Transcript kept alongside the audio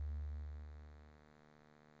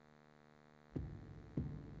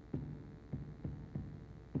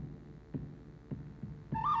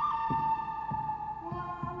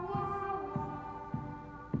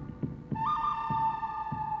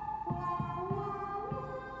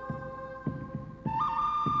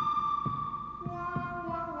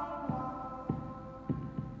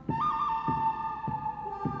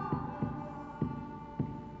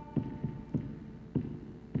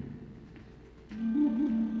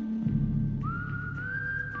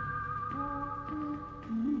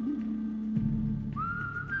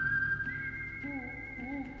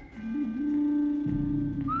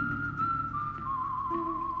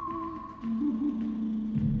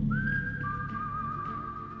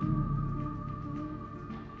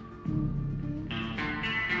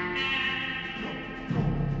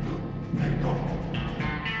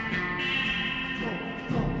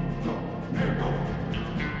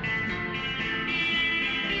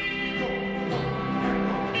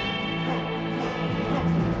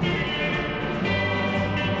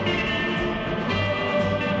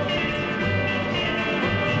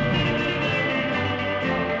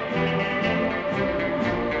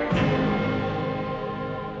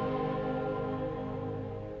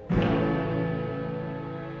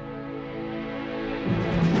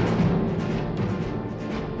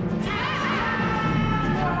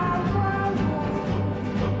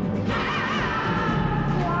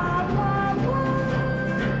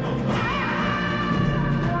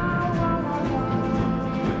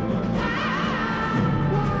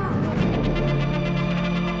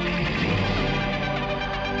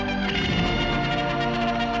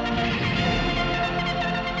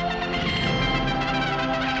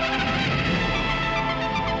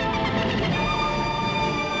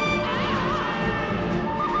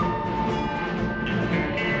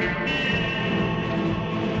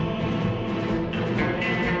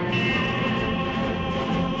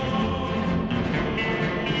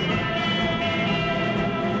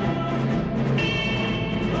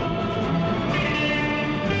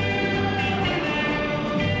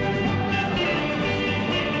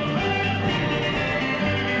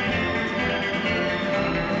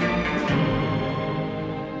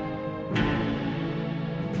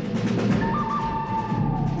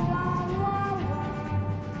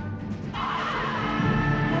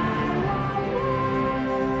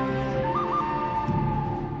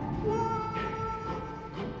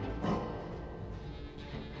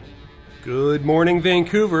Good morning,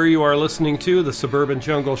 Vancouver. You are listening to the Suburban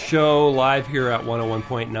Jungle Show, live here at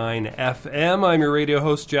 101.9 FM. I'm your radio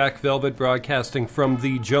host, Jack Velvet, broadcasting from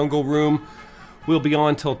the Jungle Room. We'll be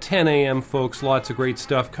on till 10 a.m., folks. Lots of great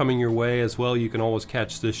stuff coming your way as well. You can always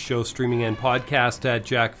catch this show streaming and podcast at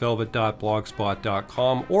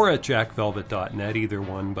jackvelvet.blogspot.com or at jackvelvet.net, either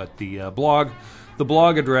one. But the blog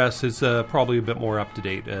address is probably a bit more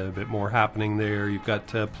up-to-date, a bit more happening there. You've got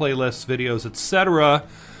playlists, videos, etc.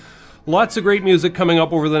 Lots of great music coming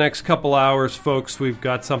up over the next couple hours, folks. We've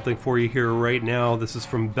got something for you here right now. This is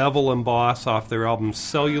from Bevel and Boss off their album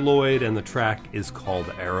Celluloid, and the track is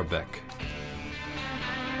called Arabic.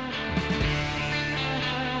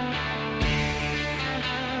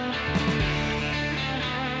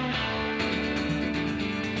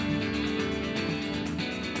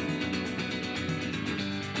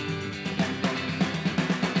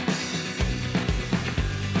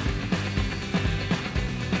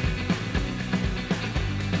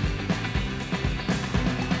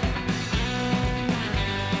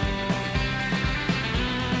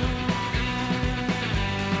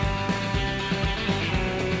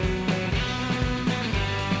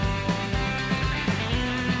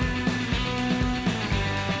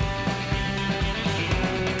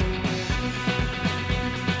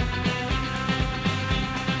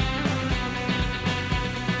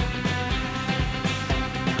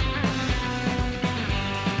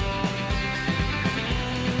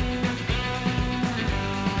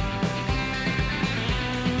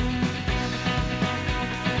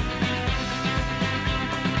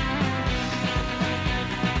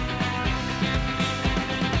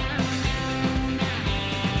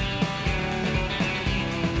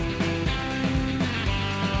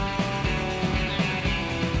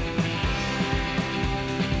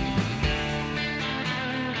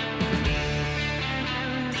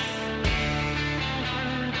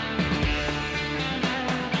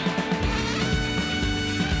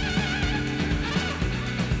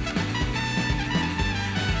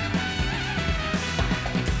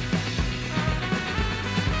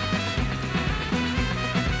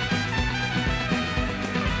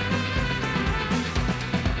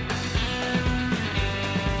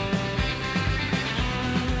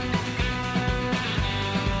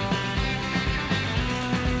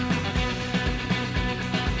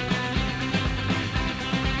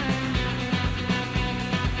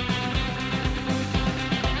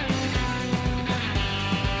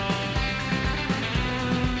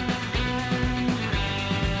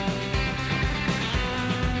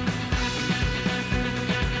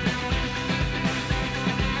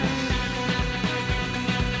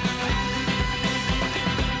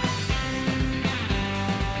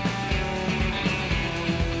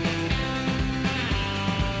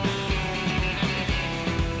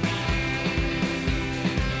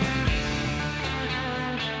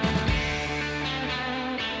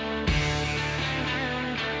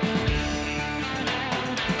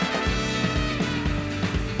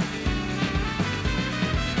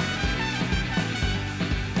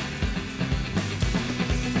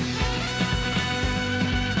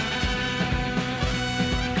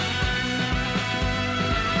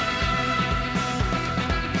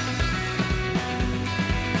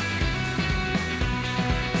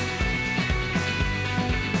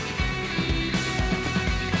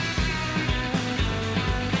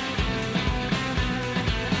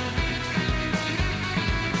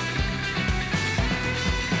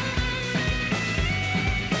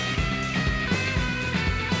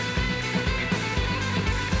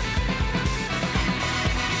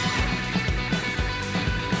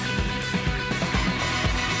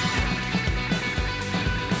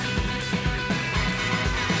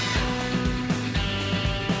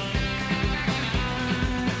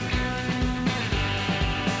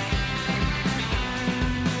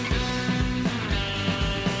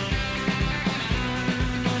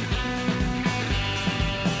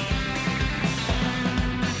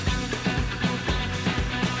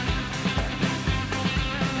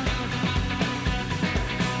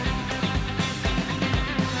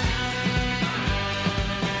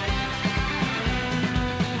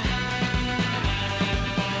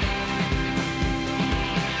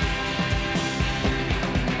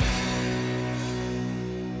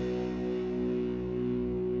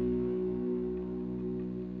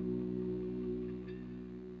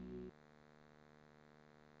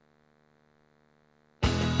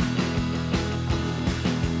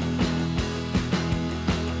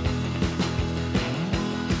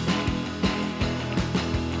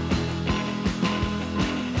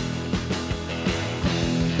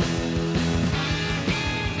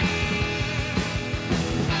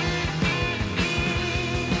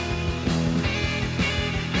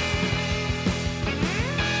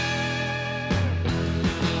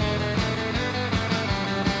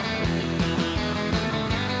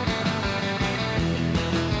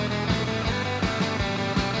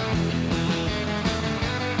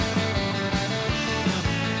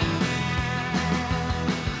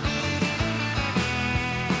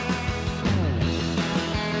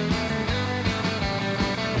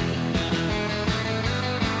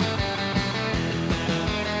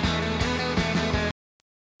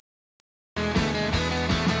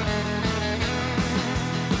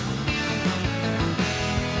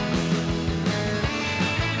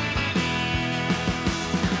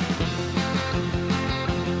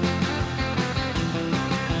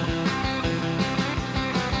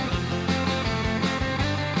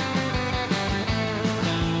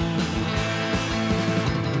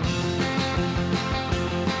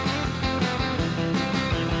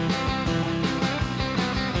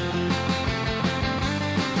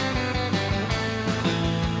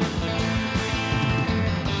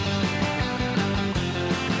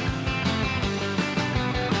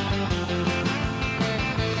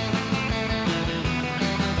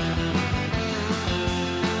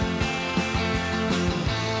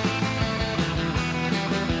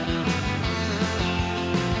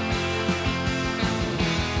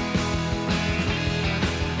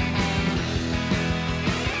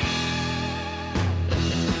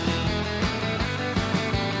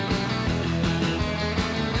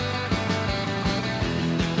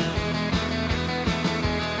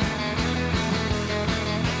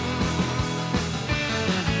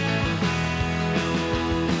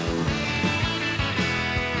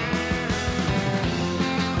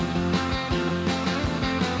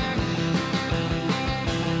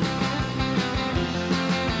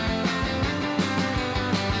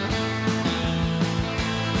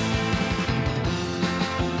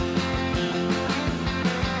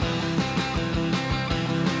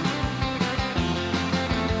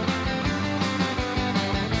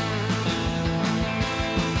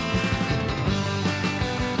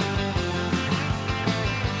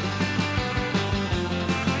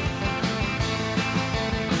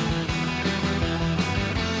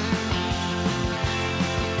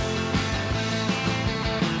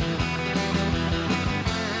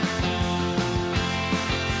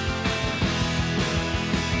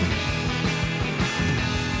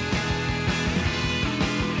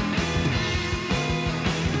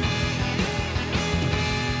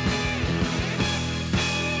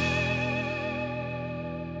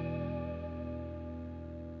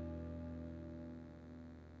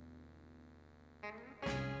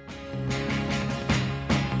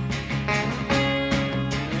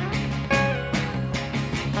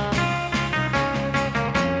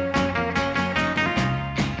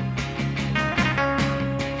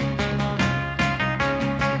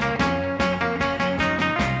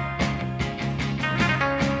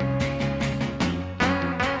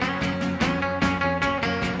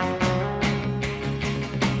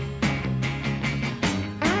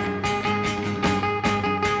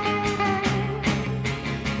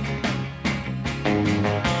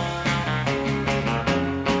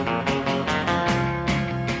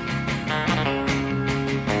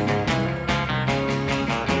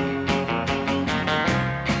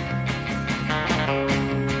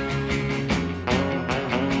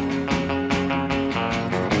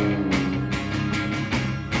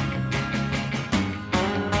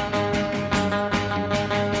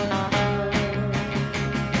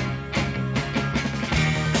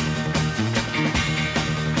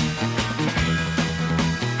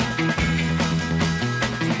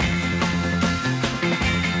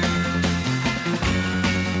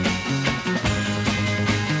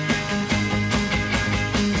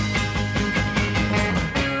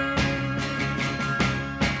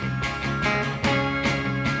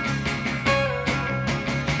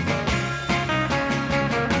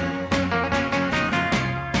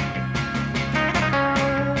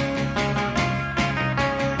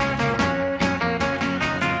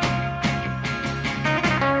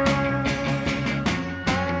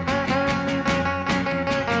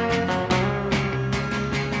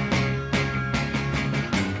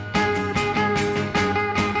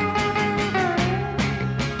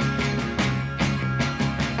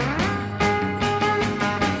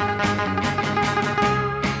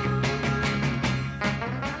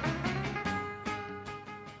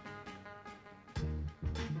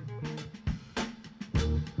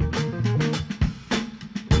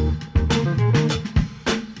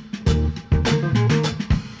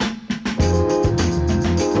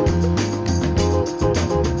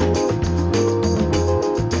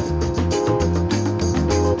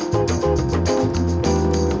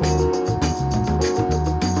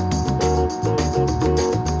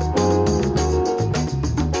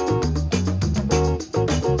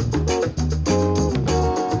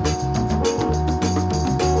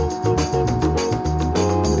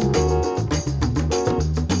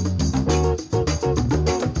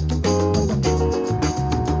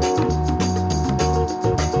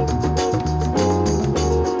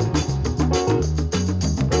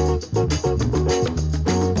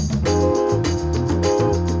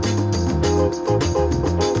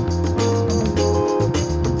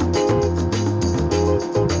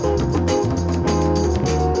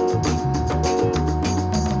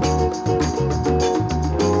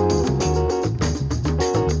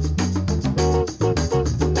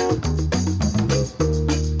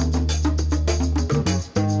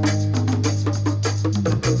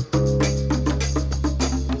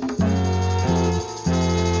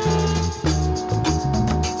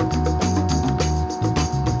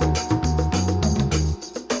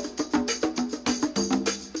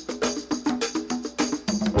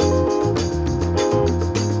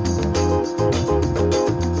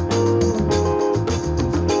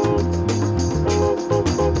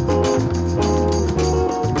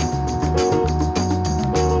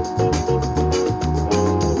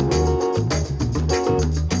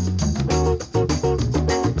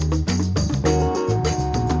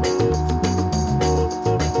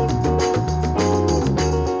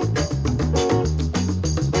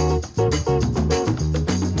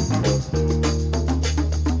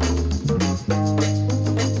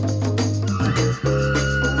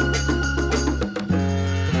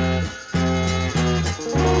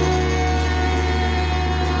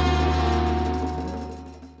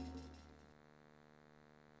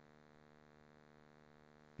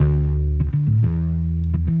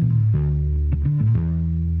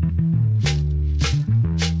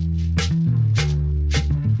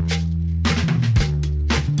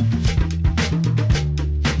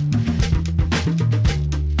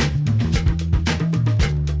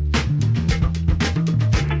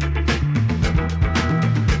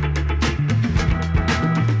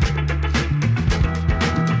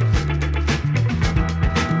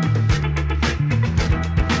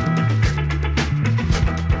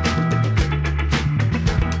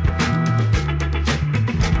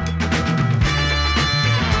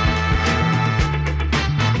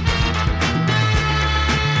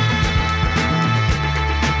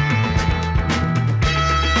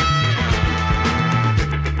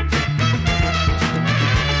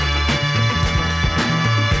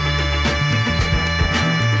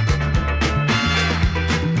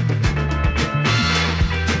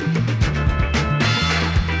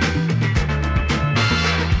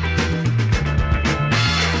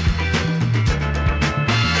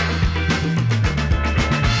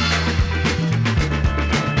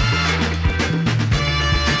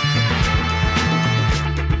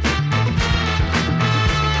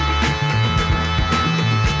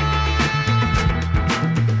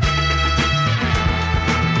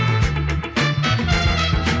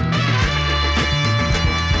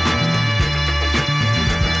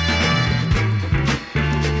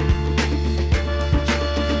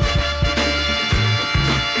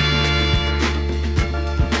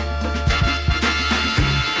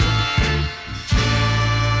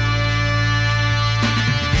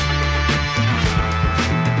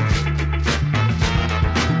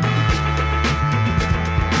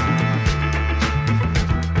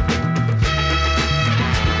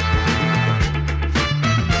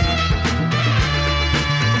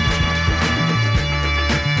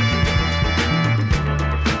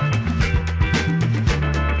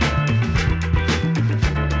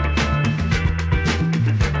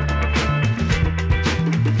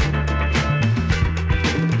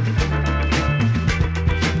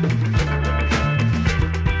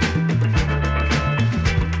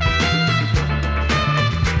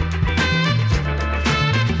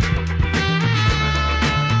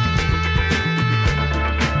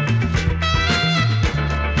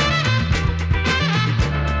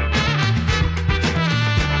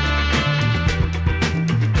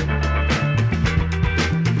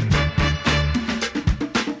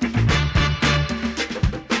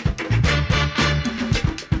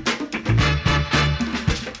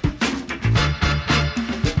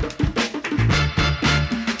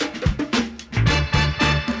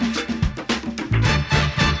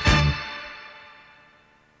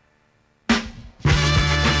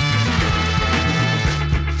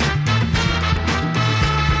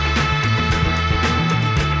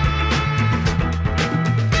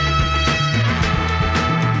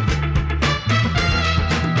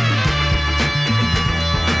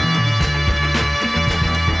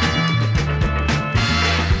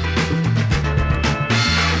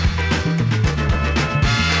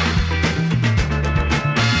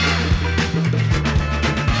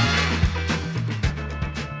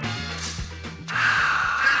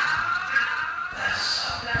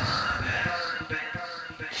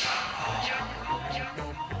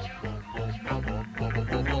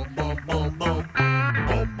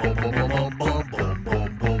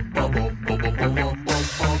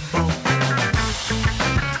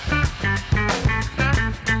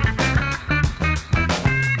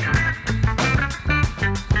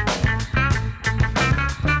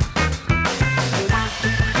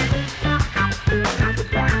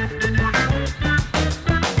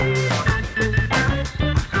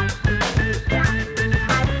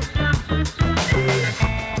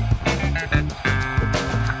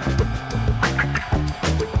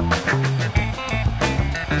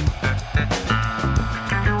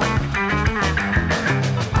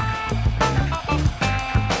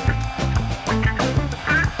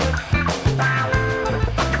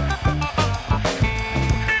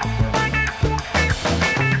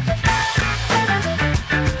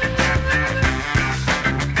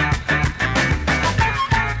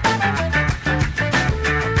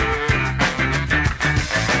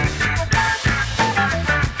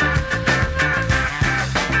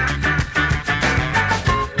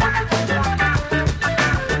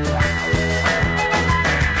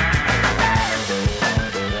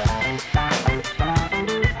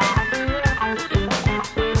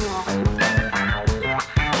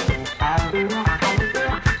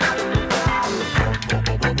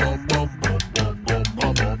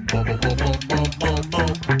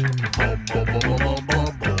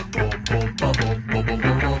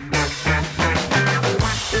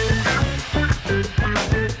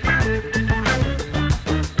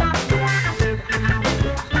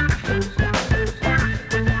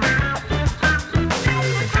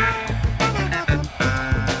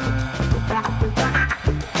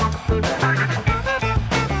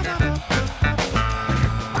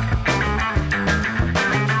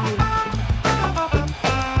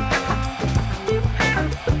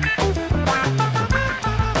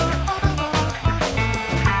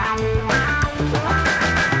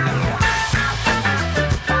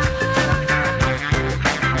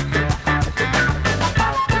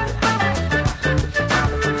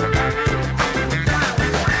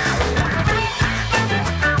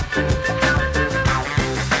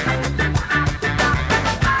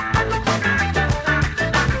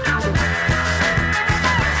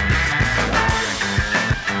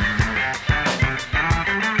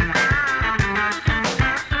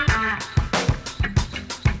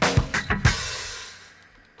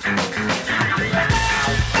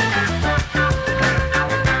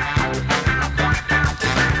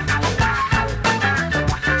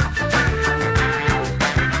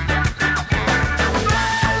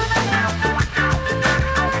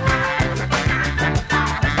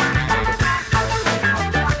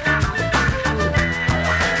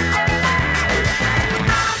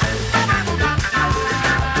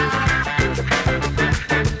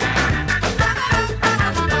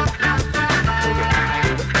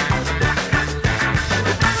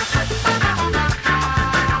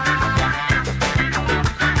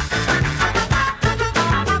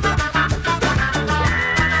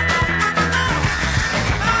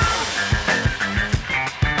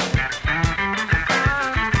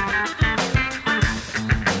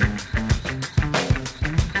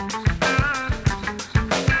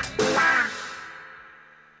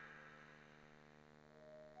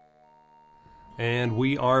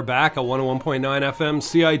 We are back at 101.9 FM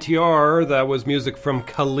CITR. That was music from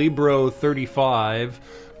Calibro 35,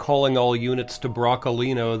 Calling All Units to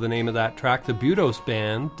Broccolino, the name of that track. The Budos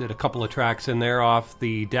Band did a couple of tracks in there off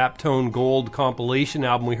the Daptone Gold compilation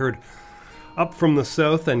album. We heard Up From the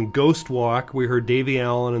South and Ghost Walk. We heard Davey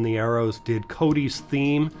Allen and the Arrows did Cody's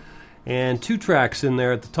Theme. And 2 tracks in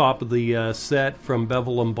there at the top of the set from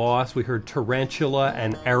Bevel and Boss. We heard Tarantula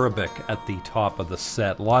and Arabic at the top of the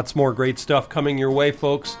set. Lots more great stuff coming your way,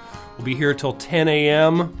 folks. We'll be here till 10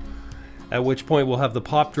 a.m., at which point we'll have the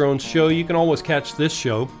Pop Drones show. You can always catch this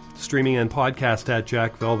show, streaming and podcast at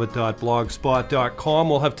jackvelvet.blogspot.com.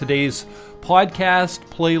 We'll have today's podcast,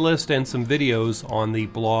 playlist, and some videos on the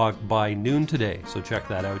blog by noon today. So check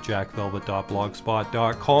that out,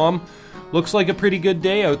 jackvelvet.blogspot.com. Looks like a pretty good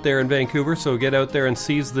day out there in Vancouver, so get out there and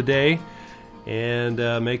seize the day and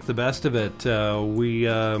make the best of it. We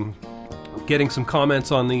getting some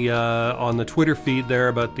comments on the Twitter feed there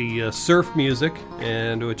about the surf music,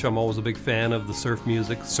 and which I'm always a big fan of the surf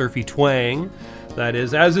music, surfy twang. That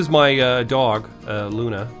is, as is my dog,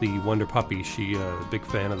 Luna, the Wonder Puppy. She a big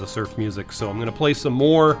fan of the surf music, so I'm going to play some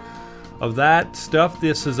more of that stuff.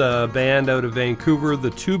 This is a band out of Vancouver,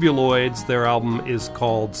 the Tubuloids. Their album is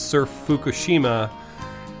called Surf Fukushima,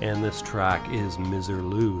 and this track is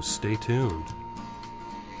Miserlou. Stay tuned.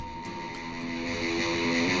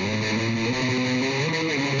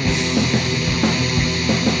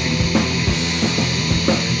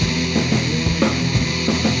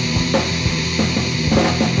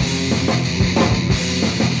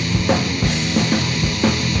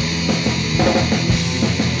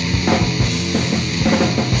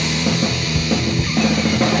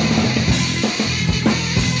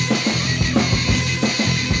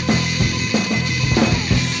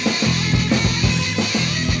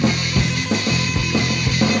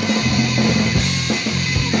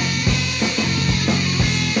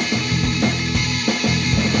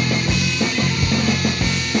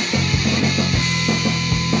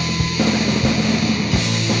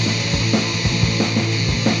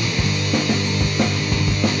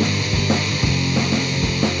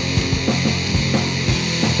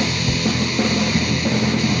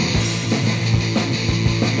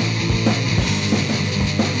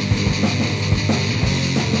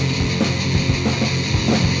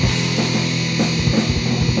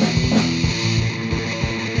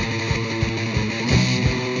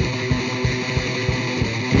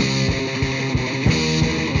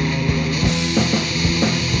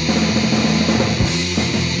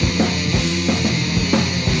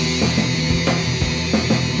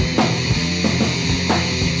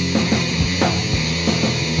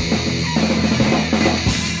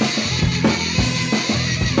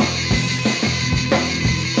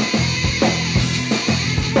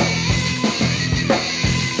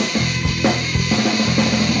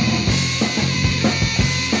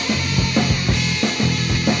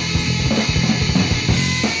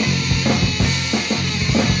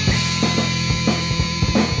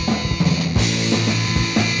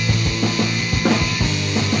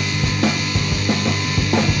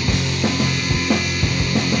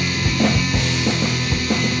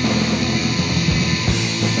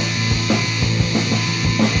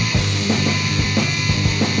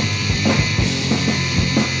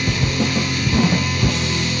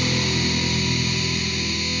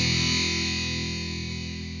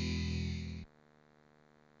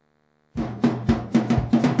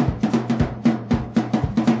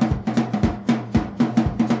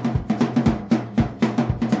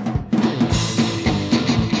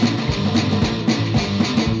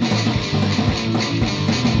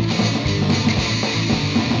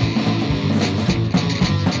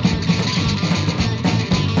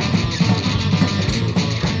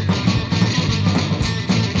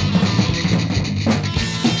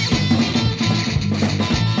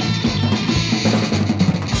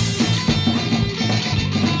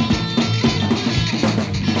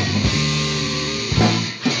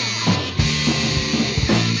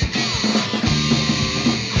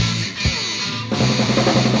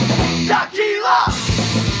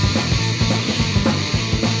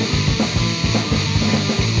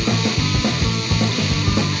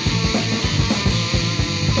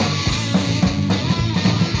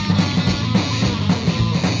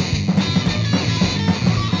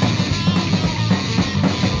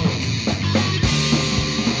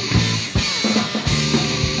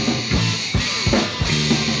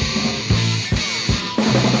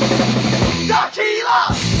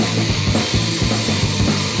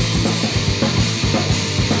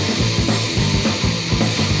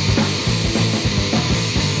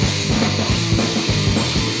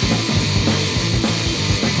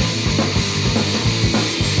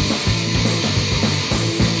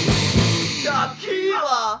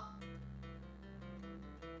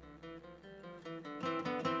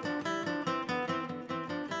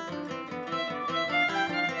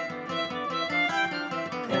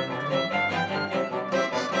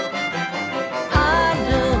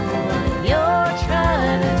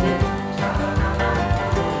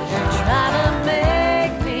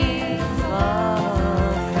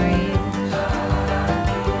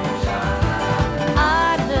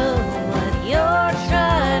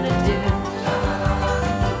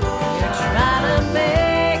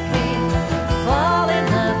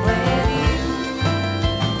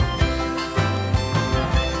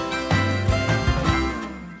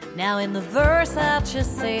 in the verse I'll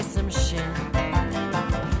just say some shit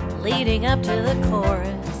leading up to the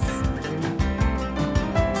chorus,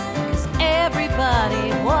 'cause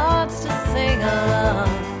everybody wants to sing along.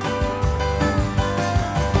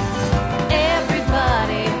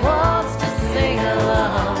 Everybody wants to sing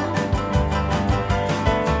along.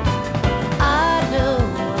 I know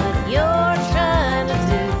what you're trying to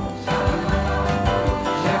do.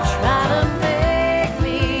 You're trying to make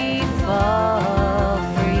me fall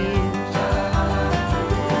for you.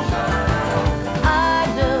 I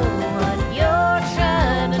know what you're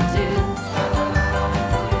trying to do.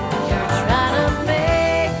 You're trying to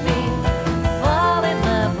make me fall in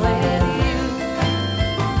love with you.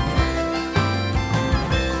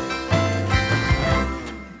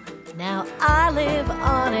 Now I live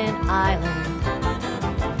on an island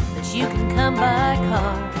that you can come by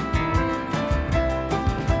car,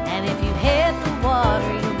 and if you hit the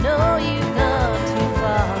water, you know you've gone too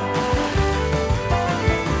far.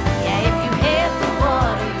 Yeah, if you hit the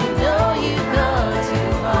water, you know you've gone too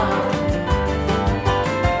far.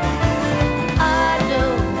 I know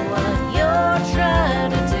what you're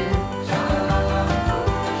trying to do.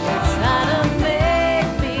 You're trying to make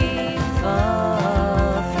me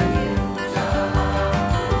fall for you.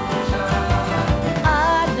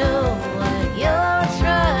 I know what you're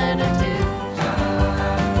trying to do.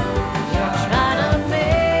 You're trying to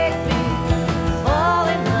make me fall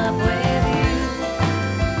in love with you.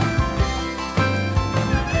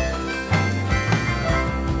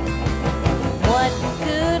 What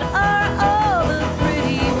good are all the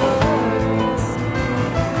pretty words?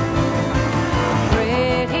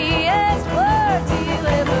 Prettiest words you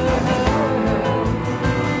ever heard.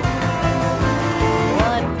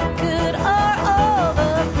 What good are all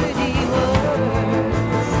the pretty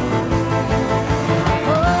words?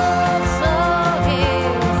 Old song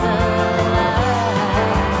is a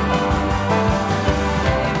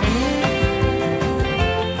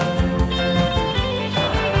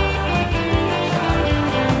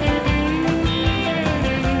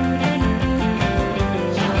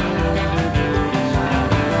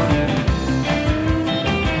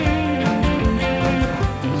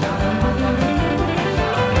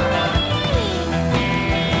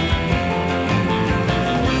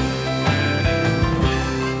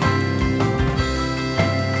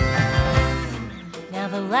Now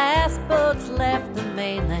the last boat's left the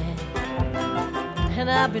mainland, and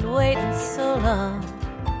I've been waiting so long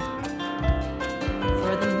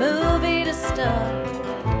for the movie to start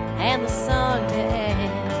and the song to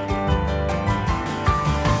end.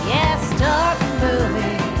 Yeah, start the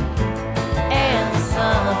movie and the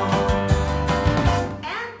song.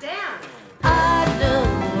 And down. I know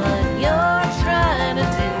what you're trying to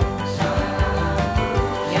do.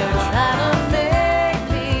 You're trying to make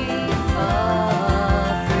me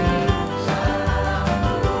fall for you.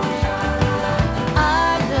 I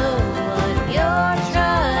know what you're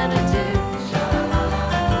trying to do.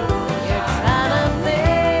 You're trying to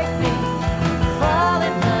make me fall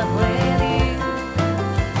in love with you.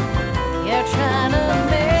 You're trying to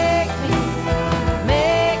make me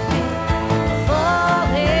fall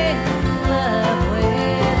in love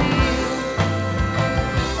with you.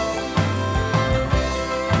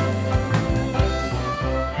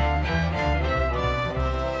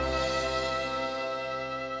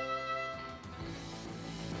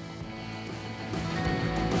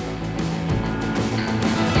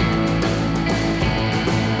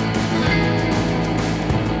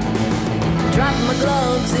 Dropped my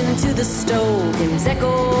gloves into the stove, hymns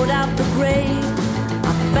echoed out the grave.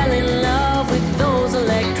 I fell in love with those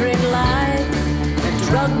electric lights that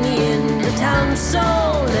drugged me into town so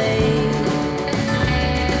late.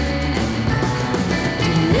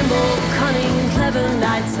 To nimble, cunning, clever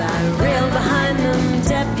knights, I railed behind them,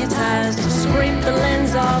 deputized to scrape the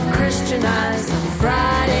lens off Christian eyes. I'm a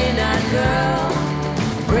Friday night girl,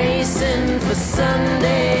 bracing for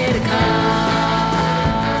Sunday to come.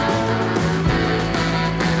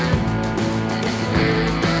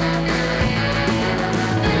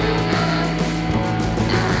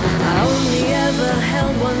 I only ever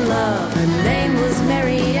held one love, her name was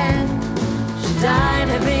Mary Ann. She died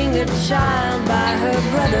having a child by her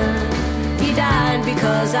brother. He died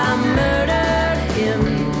because I murdered him.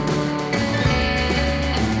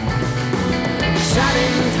 Shot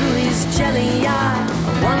him through his jelly eye.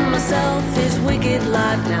 I won myself his wicked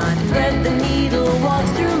life. Now I thread the needle, walk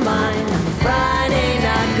through mine. I'm a Friday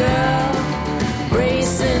night girl,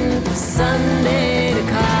 bracing for Sunday to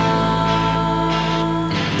come.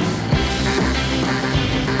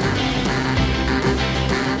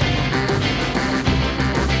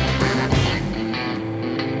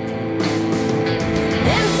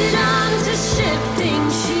 Empty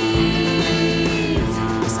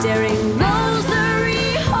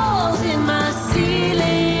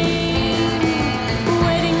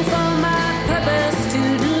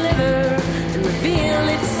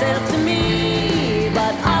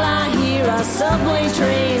these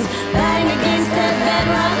trains bang against that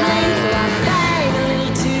bedrock lane. So I bang a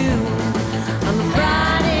little too. I'm a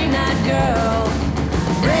Friday night girl,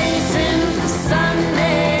 racing for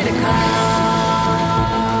Sunday to come.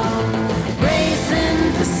 Racing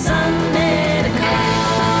for Sunday to come.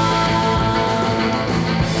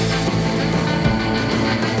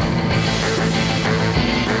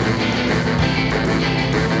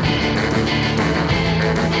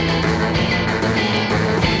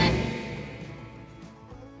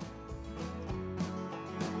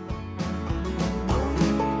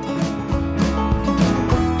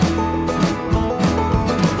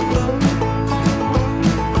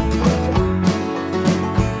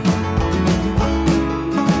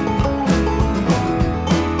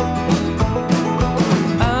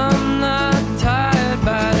 I'm not tired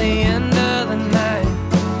by the end of the night.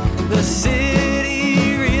 The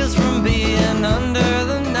city reels from being under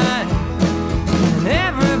the night. And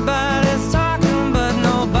everybody's talking, but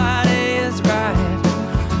nobody is right.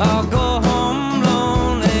 I'll go home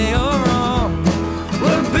lonely, you're wrong.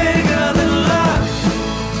 We're bigger than luck.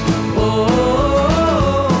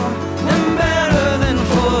 Oh, and better than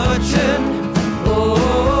fortune.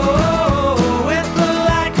 Oh, with the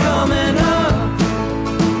light coming up.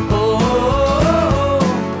 Oh,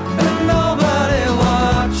 and nobody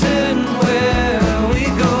watching where we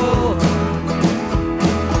go.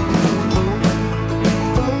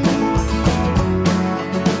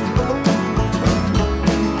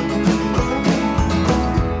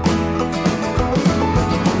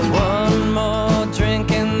 One more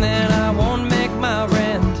drink and then I won't make my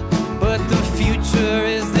rent. But the future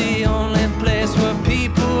is the only place where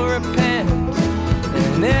people repent.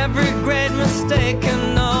 And every great mistake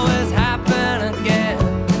can always happen again.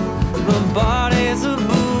 The body's a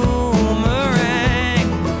boomerang.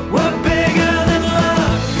 We're bigger than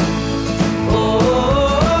luck.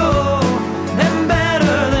 Oh, and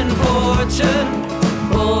better than fortune.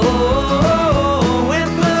 Oh,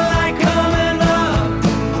 with the light coming up.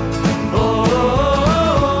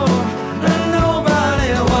 Oh, and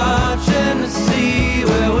nobody watching to see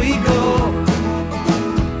where we go.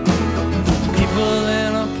 People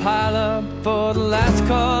in a pileup for the last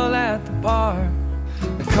call at the bar.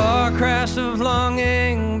 A car crash of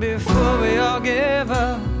longing before we all give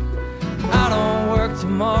up. I don't work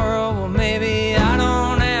tomorrow, well maybe I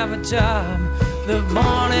don't have a job. The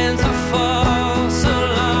morning's a false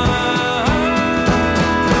alarm.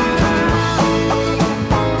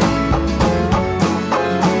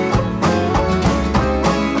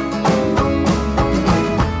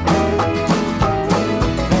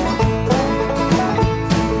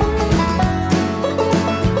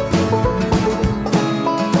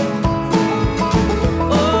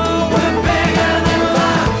 Oh, we're bigger than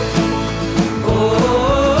luck.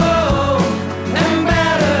 Oh, and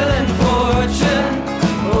better than fortune.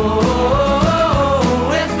 Oh,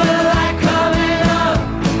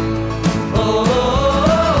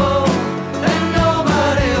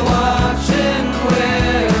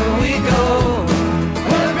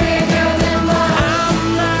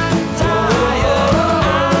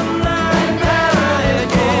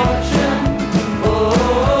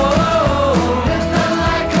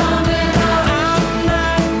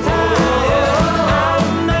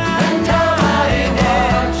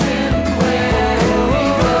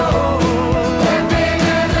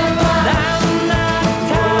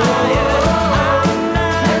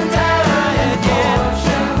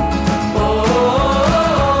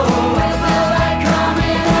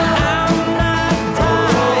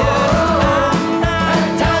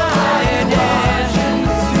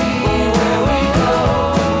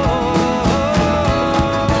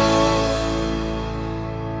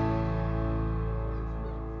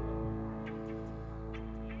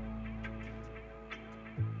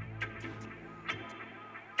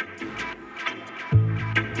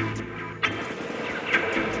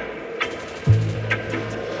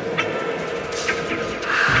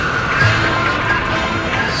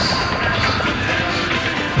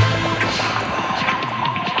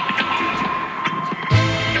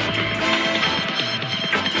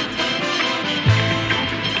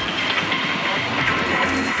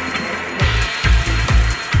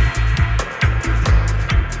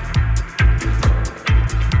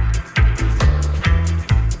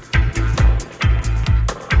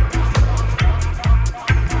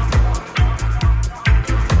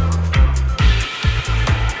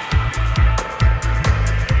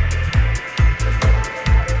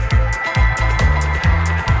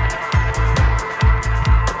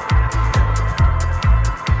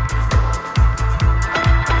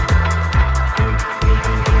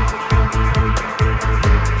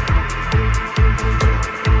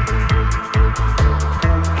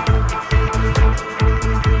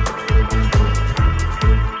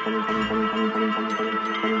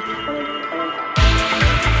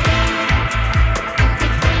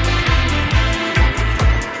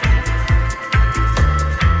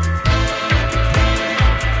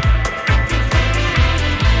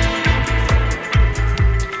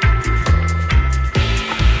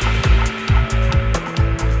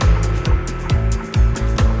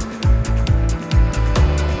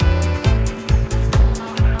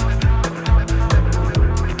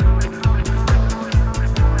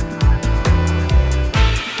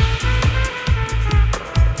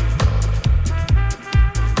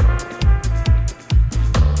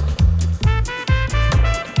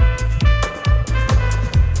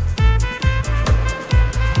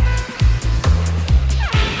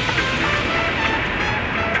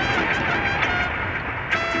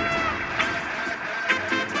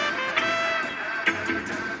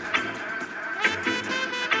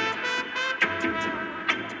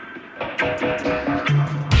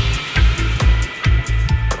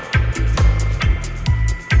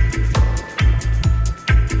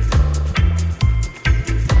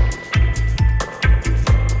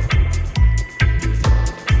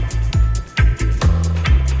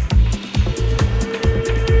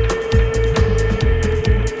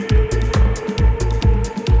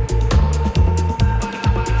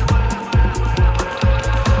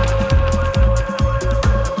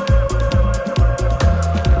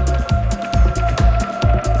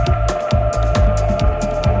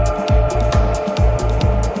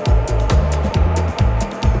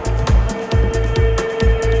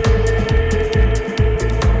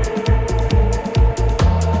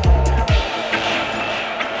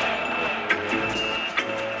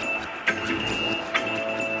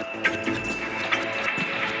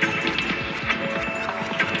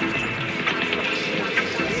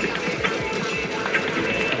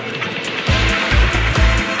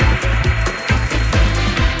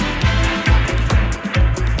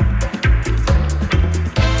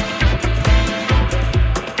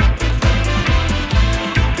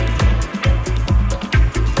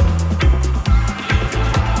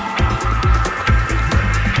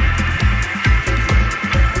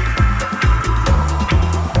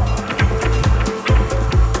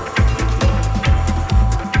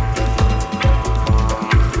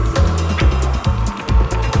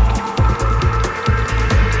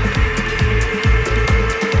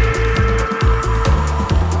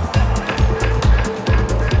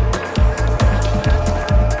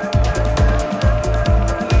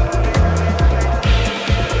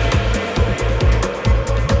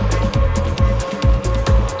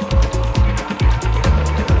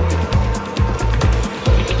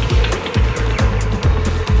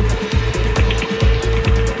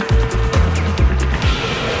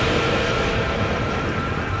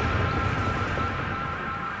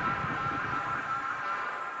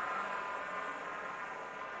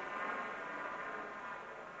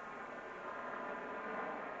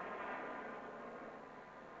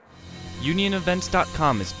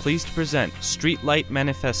 UnionEvents.com is pleased to present Streetlight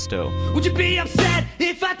Manifesto. Would you be upset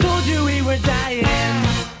if I told you we were dying?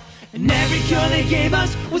 And every cure they gave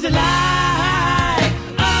us was a lie.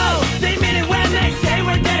 Oh, they mean it when they say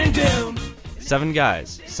we're dead and doomed. 7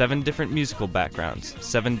 guys, 7 different musical backgrounds,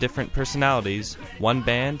 7 different personalities, 1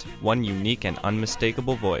 band, 1 unique and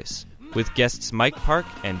unmistakable voice. With guests Mike Park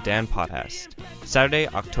and Dan Pothast. Saturday,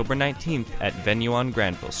 October 19th at Venue on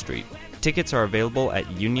Granville Street. Tickets are available at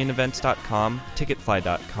UnionEvents.com,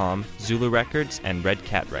 Ticketfly.com, Zulu Records, and Red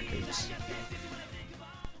Cat Records.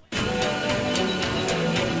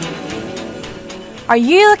 Are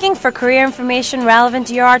you looking for career information relevant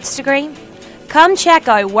to your arts degree? Come check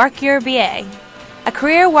out Work Your BA, a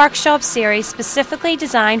career workshop series specifically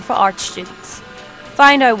designed for art students.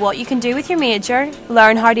 Find out what you can do with your major,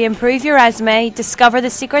 learn how to improve your resume, discover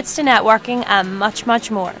the secrets to networking, and much,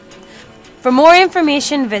 much more. For more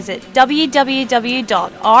information, visit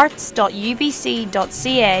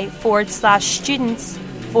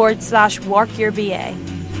www.arts.ubc.ca/students/work-your-BA.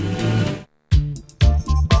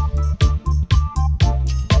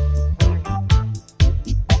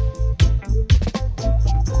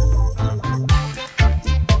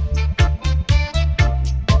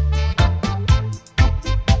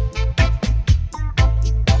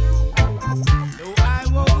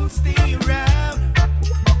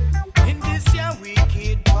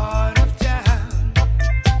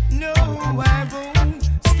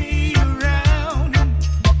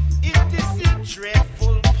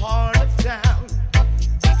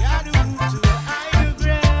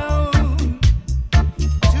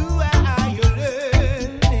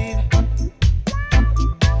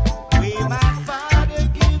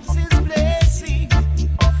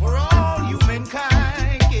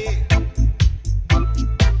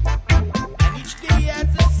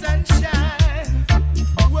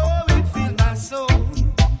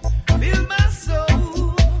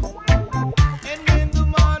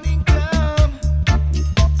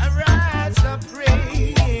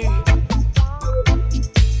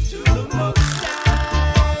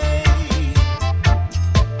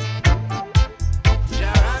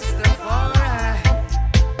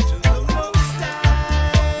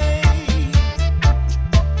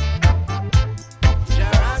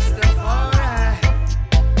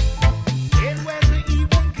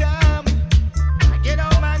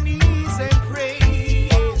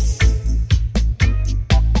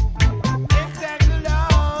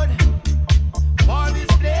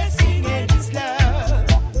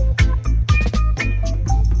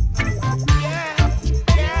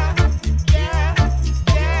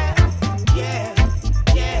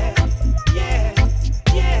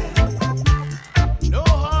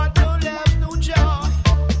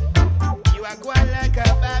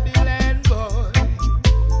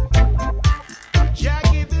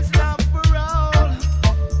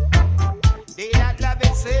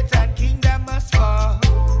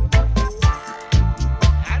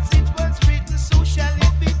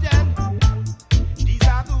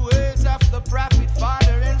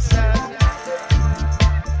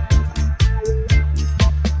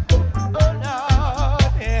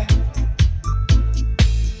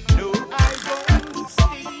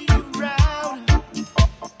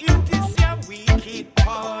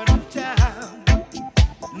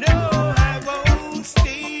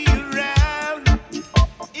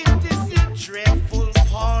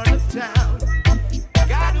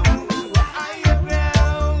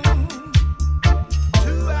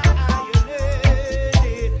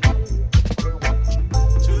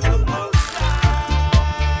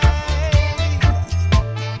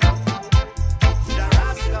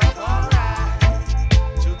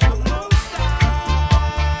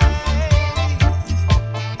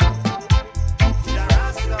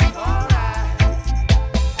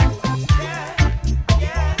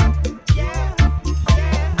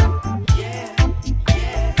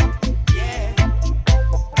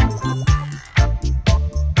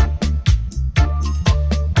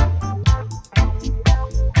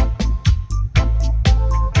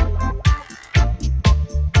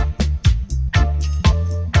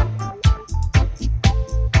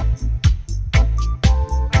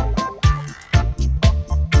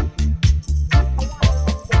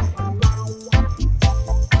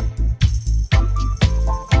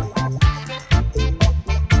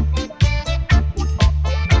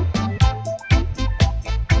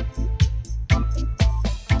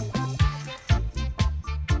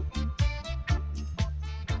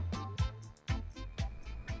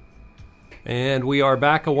 And we are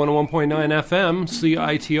back at 101.9 FM,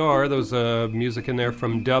 CITR. There was music in there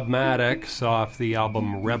from Dubmatix off the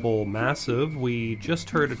album Rebel Massive. We just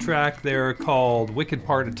heard a track there called Wicked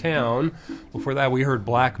Part of Town. Before that, we heard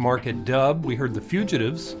Black Market Dub. We heard The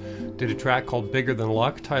Fugitives did a track called Bigger Than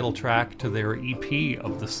Luck, title track to their EP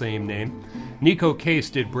of the same name. Nico Case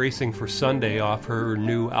did Bracing for Sunday off her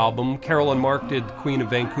new album. Carolyn Mark did Queen of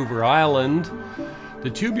Vancouver Island. The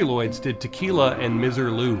Tubuloids did Tequila and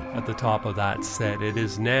Miserlou at the top of that set. It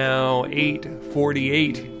is now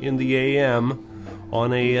 8:48 in the AM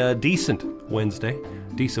on a decent Wednesday.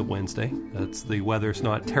 That's the weather's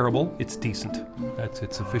not terrible, it's decent. That's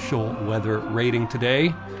its official weather rating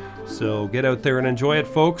today. So get out there and enjoy it,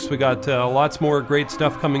 folks. We got lots more great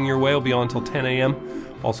stuff coming your way. It'll be on until 10 a.m.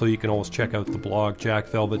 Also, you can always check out the blog,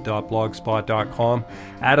 jackvelvet.blogspot.com.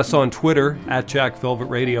 Add us on Twitter, at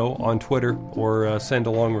jackvelvetradio on Twitter, or send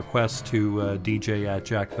a long request to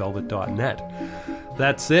dj@jackvelvet.net.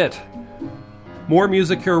 That's it. More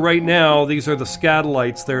music here right now. These are the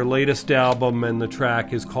Scatolites, their latest album, and the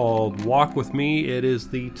track is called Walk With Me. It is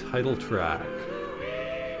the title track.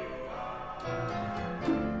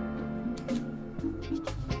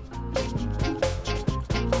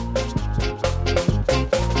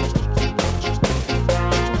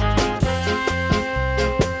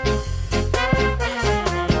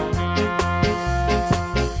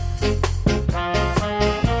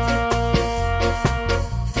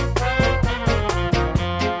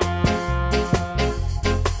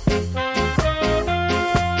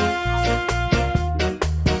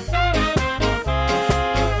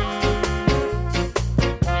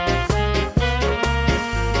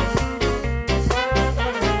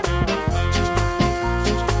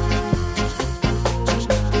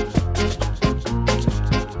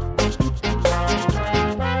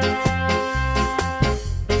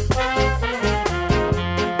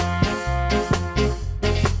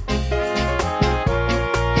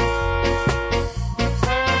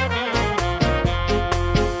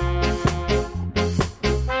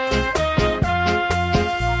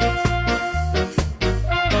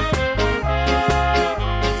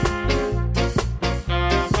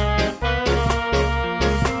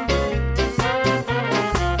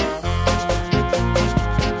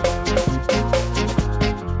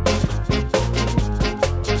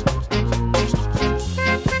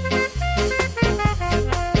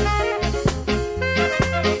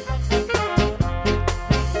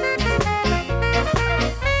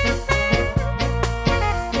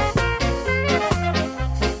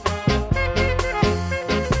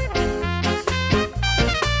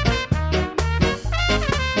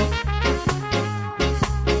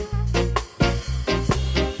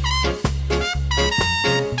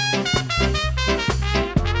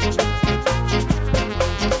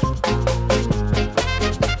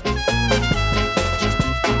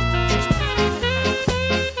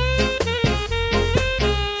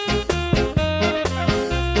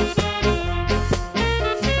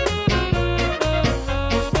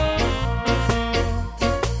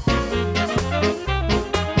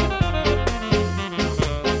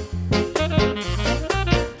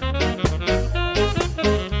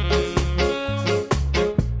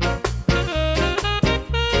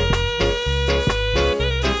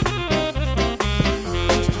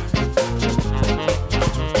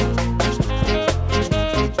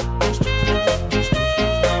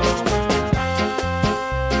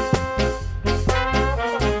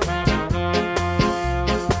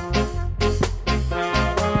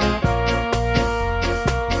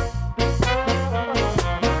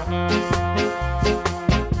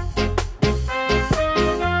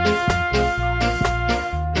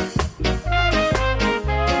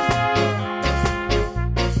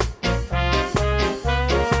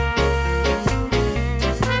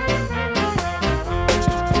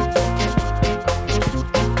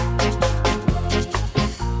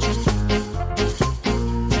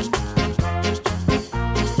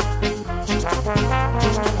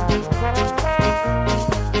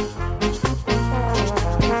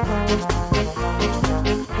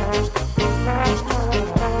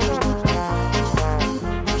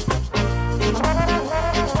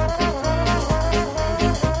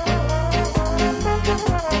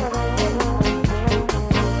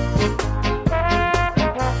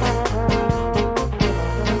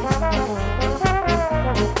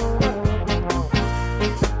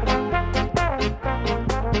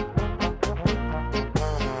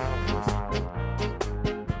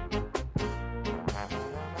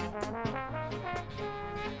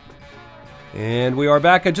 And we are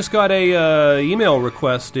back. I just got a email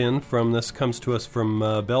request in from, this comes to us from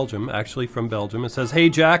Belgium, actually from Belgium. It says, "Hey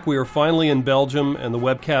Jack, we are finally in Belgium and the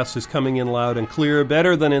webcast is coming in loud and clear,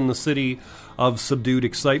 better than in the city of subdued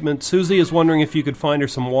excitement. Susie is wondering if you could find her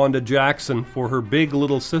some Wanda Jackson for her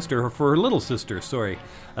little sister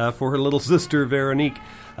Veronique.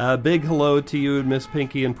 Big hello to you, Miss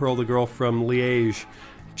Pinky and Pearl the Girl from Liège.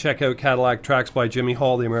 Check out Cadillac Tracks by Jimmy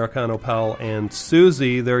Hall, the Americano Pal, and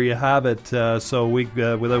Susie." There you have it. So we,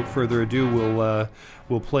 without further ado,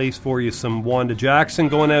 we'll play for you some Wanda Jackson,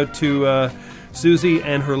 going out to Susie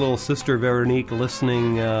and her little sister Veronique,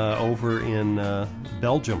 listening over in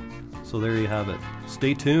Belgium. So there you have it.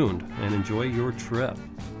 Stay tuned and enjoy your trip.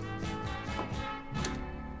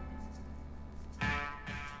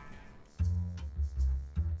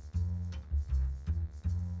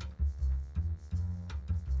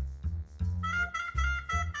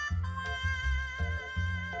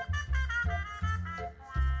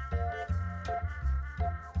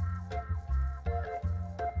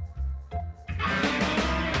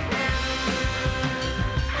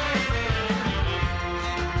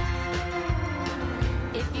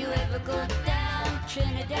 If you ever go down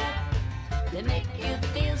Trinidad, they make you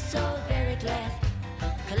feel so very glad.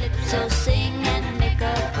 Calypso sing and make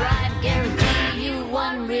a rhyme, guarantee you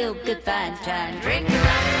one real good fine time. Drink rum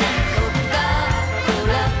and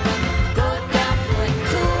Coca-Cola, go down Point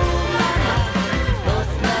Cool,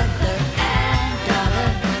 both mother and daughter,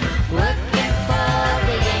 working for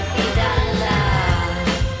the Yankee dollar.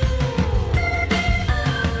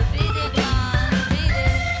 Oh, beat it on, beat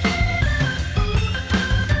it.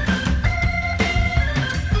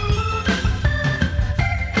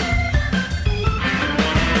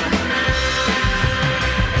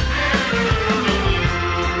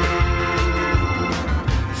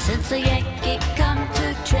 Since the Yankee come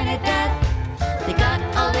to Trinidad, they got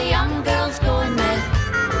all the young girls going mad.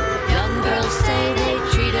 Young girls say they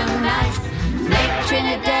treat 'em nice, make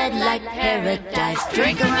Trinidad like paradise.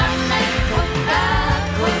 Drink a rum and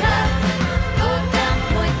Coca-Cola, go down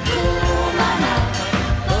Point Cool,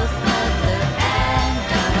 both mother and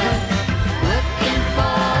daughter, working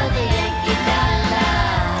for the Yankee dollar.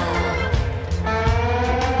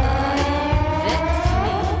 Oh, you vex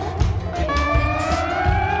me.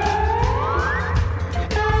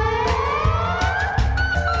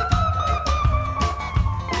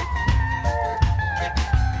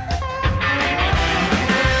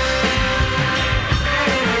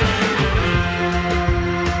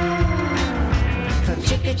 From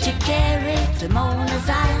Chickachicary to Mona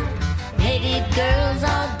Zion, native girls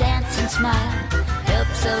all dance and smile. Help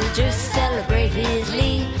soldiers celebrate his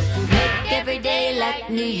leave, make every day like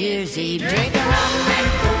New Year's Eve. Drink a rum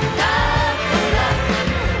and Coca-Cola,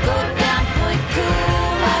 go down Point Cool,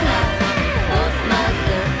 both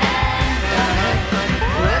mother and daughter,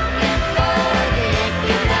 working for the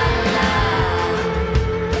Yankee dollar.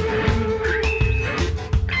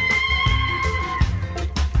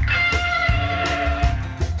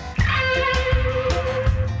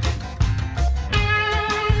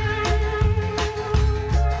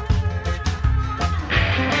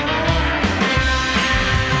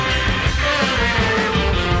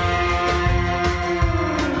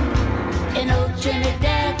 In old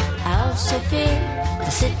Trinidad, I also fear the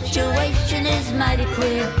situation is mighty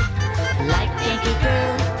queer. Like Yankee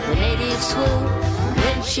girl, the natives swoon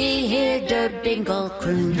when she hear der bingle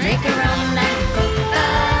croon. Drink a rum and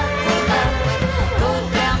Coca-Cola, go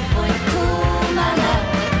down Point Cool,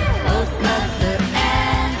 both mother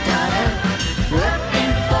and daughter,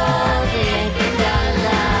 working for the Yankee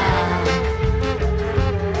dollar.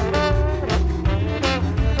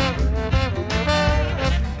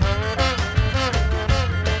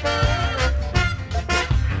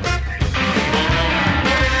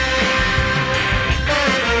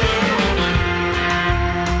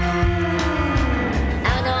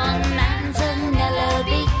 Out on Manzanella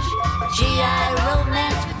Beach, GI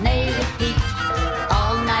romance with native peach.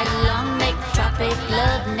 All night long make tropic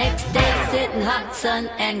love, next day sit in hot sun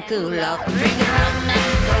and cool off. Drink a rum and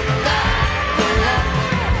Coca-Cola,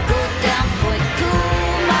 go down Point Cool,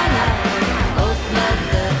 both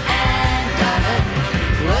mother and daughter,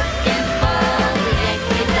 working for the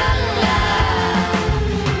Yankee dollar.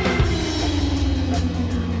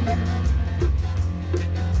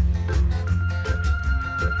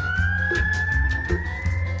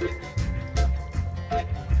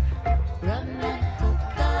 Rum and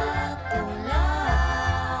Coca-Cola,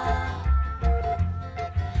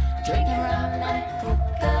 drinking rum and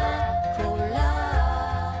Coca-Cola,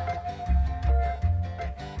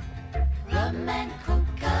 rum and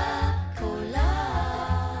Coca-Cola.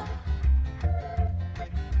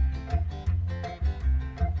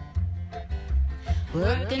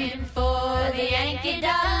 Looking for the Yankee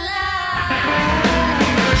dollar.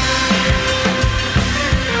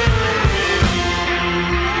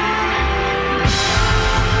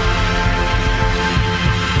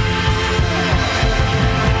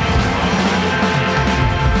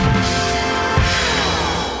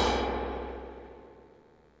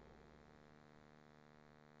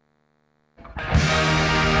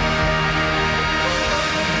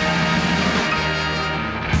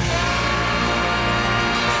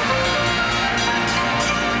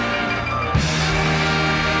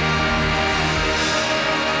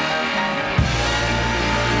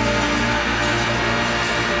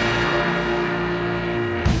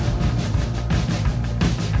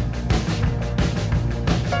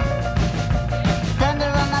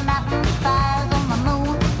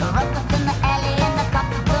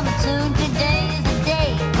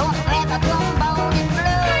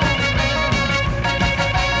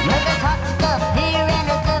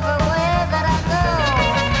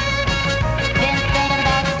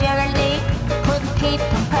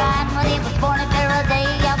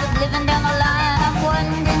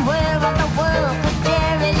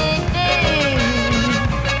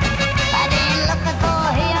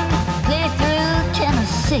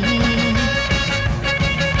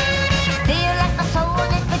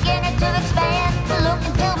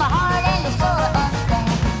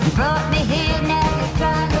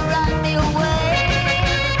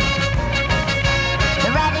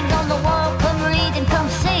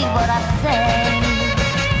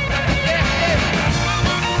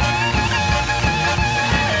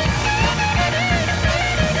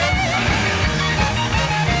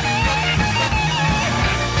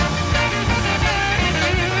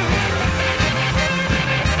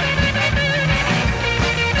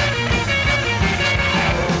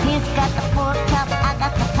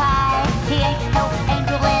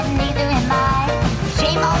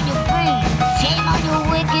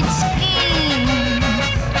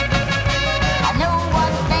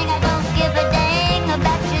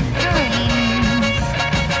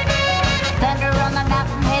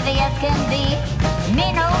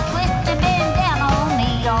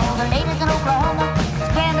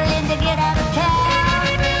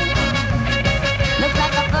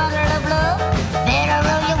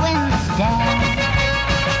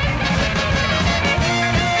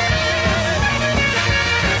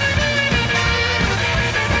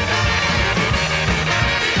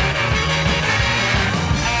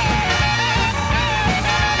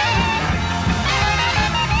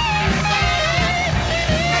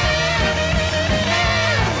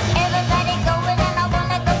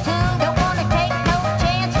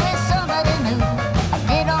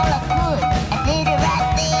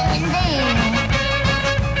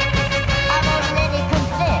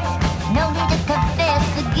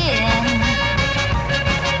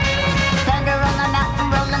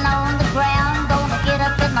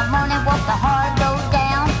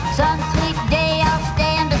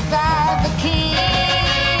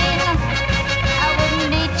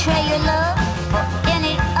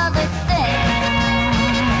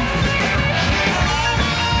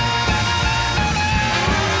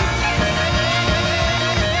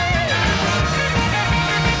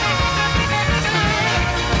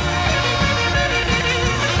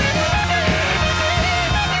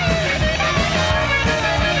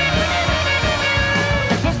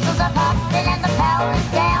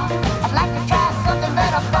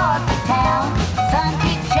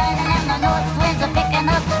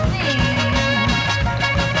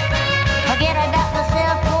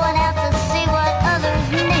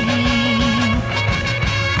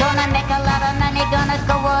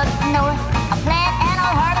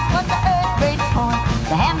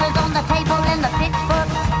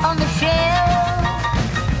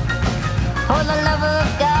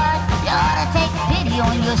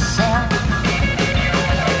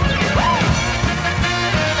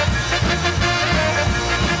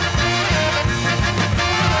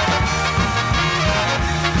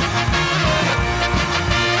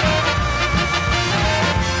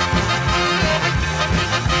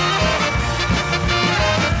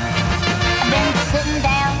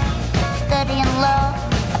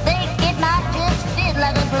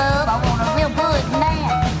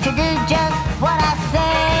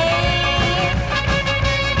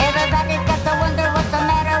 Everybody's got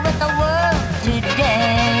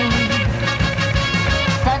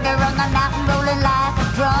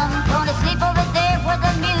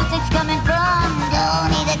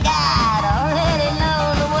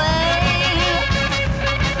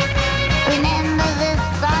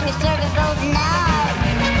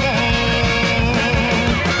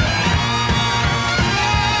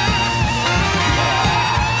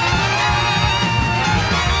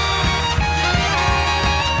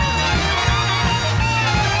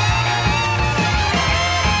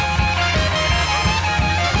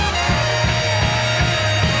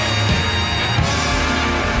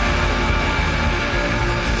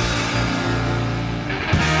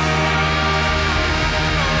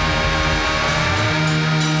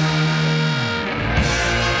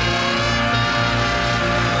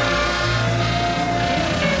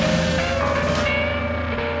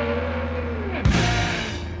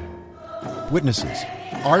Witnesses,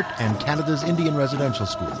 Art and Canada's Indian Residential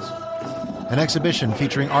Schools. An exhibition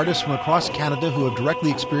featuring artists from across Canada who have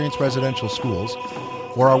directly experienced residential schools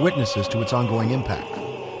or are witnesses to its ongoing impact.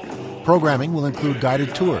 Programming will include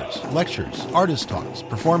guided tours, lectures, artist talks,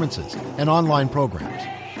 performances, and online programs.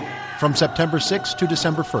 From September 6th to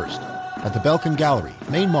December 1st at the Belkin Gallery,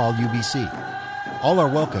 Main Mall, UBC. All are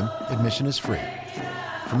welcome. Admission is free.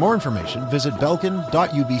 For more information, visit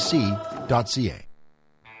belkin.ubc.ca.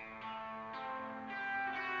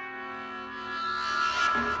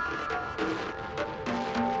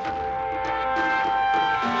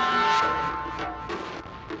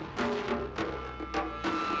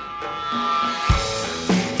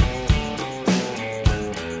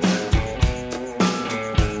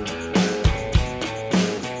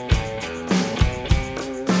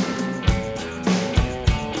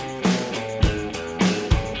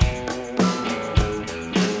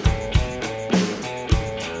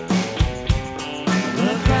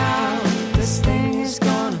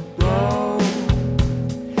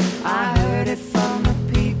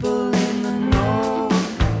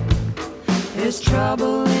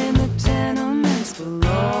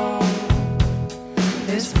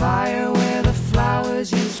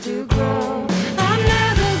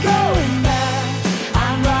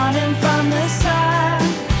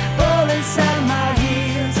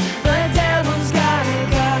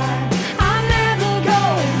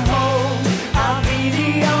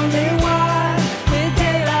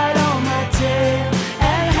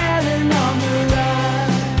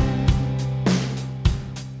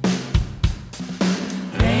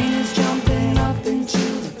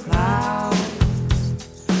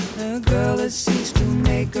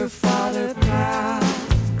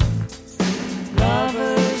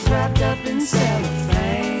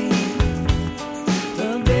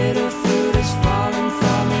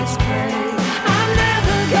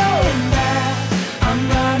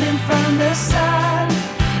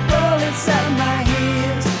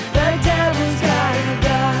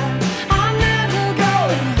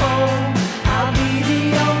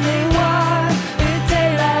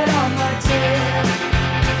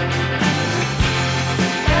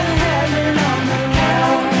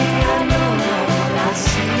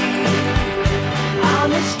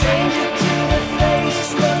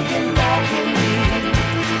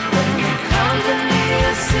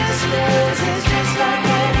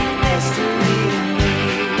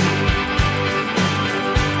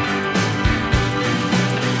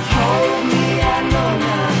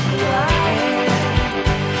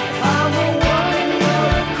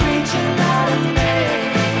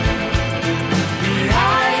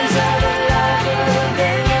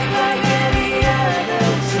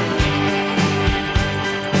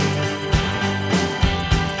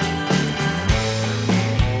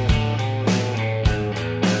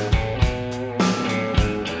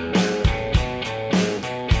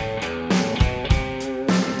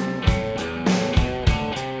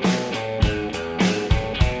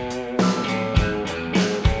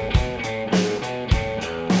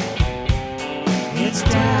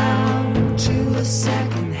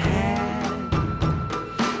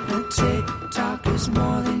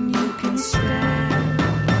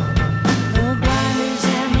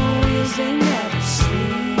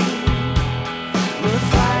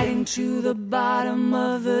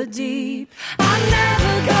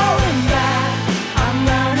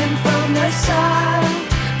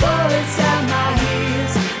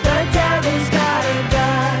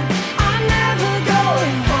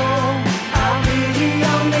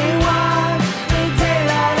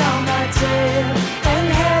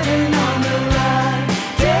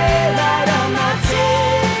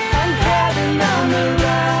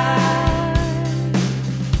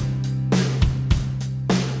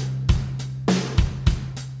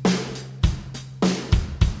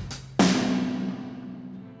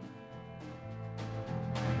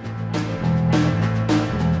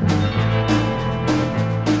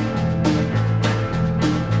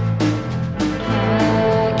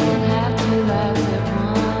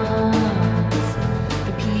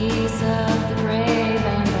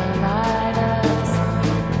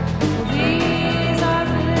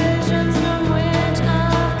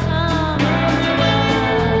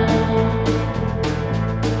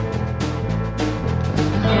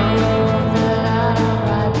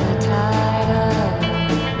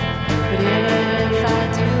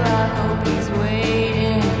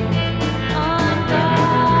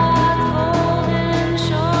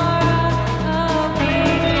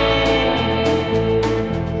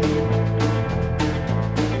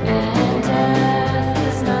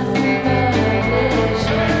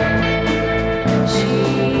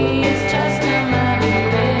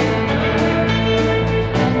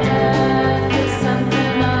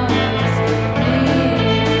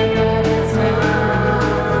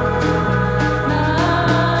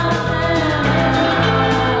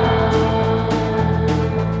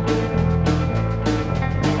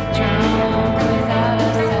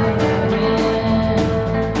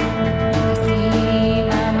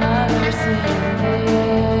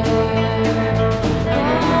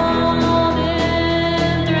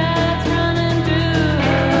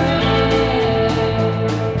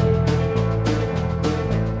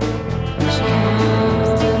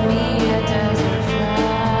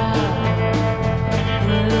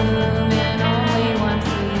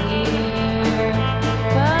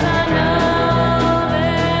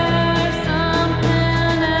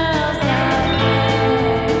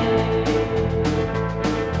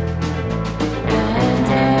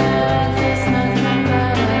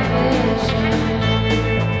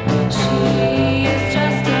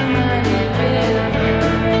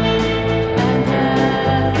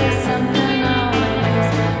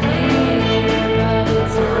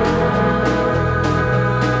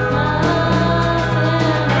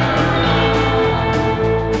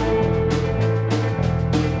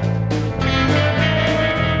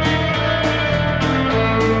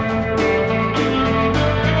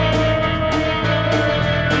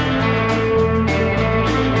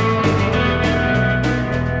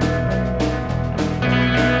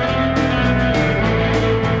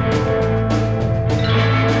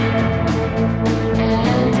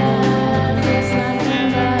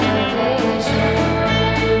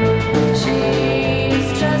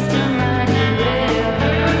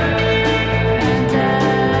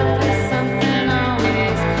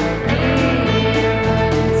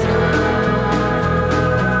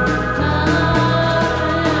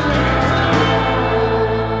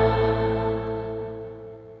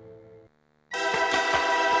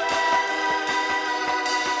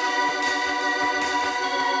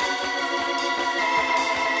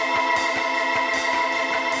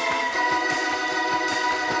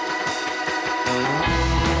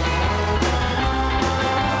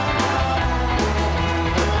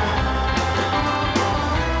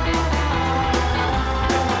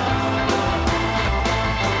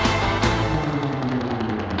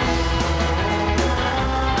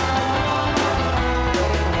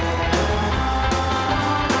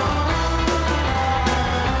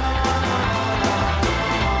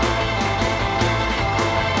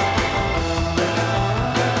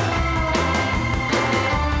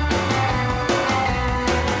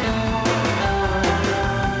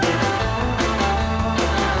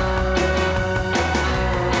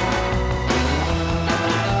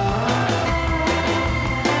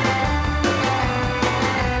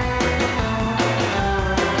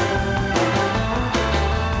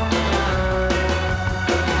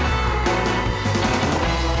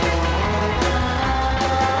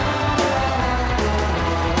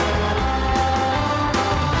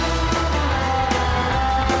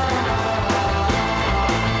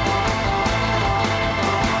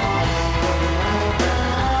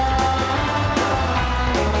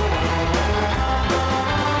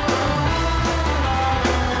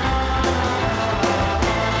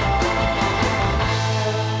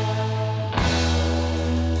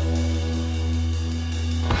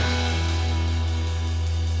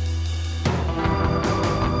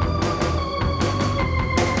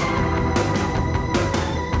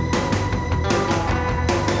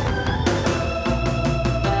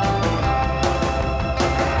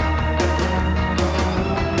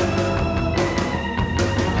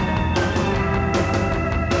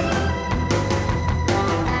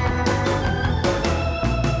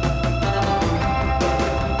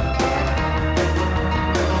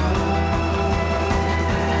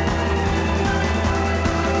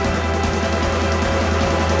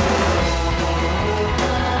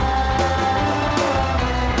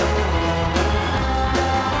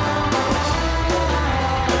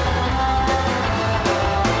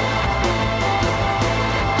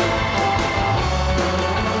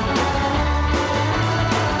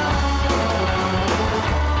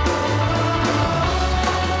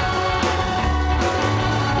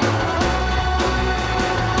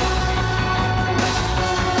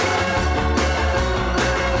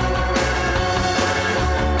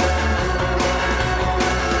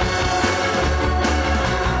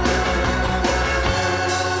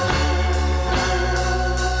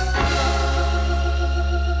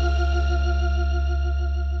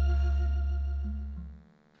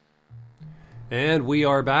 And we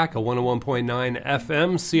are back, a 101.9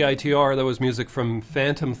 FM CITR. That was music from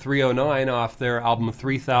Phantom 309 off their album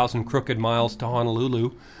 3,000 Crooked Miles to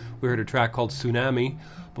Honolulu. We heard a track called Tsunami.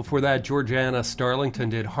 Before that, Georgiana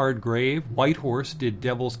Starlington did Hard Grave. Whitehorse did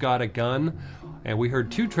Devil's Got a Gun. And we heard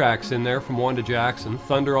two tracks in there from Wanda Jackson,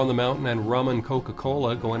 Thunder on the Mountain and Rum and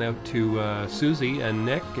Coca-Cola, going out to Susie and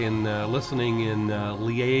Nick in listening in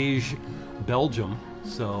Liège, Belgium.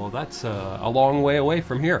 So that's a long way away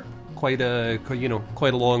from here. Quite a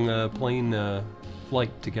long plane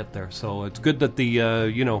flight to get there. So it's good that the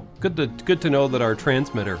good to know that our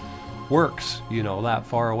transmitter works that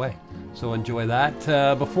far away. So enjoy that.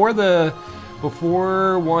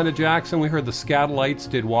 Before Wanda Jackson, we heard the Scatolites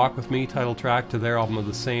did Walk With Me, title track to their album of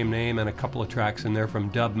the same name, and a couple of tracks in there from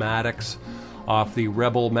Dub Maddox off the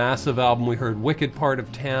Rebel Massive album. We heard Wicked Part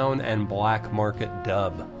of Town and Black Market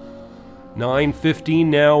Dub. 9:15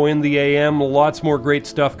 now in the AM. Lots more great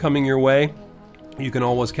stuff coming your way. You can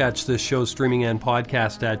always catch this show streaming and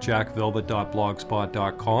podcast at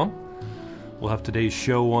jackvelvet.blogspot.com. We'll have today's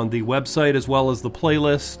show on the website as well as the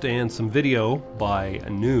playlist and some video by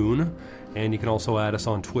noon. And you can also add us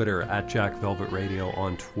on Twitter at jackvelvetradio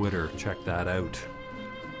on Twitter. Check that out.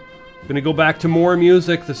 I'm going to go back to more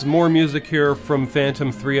music. This is more music here from Phantom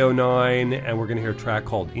 309, and we're going to hear a track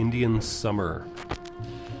called Indian Summer.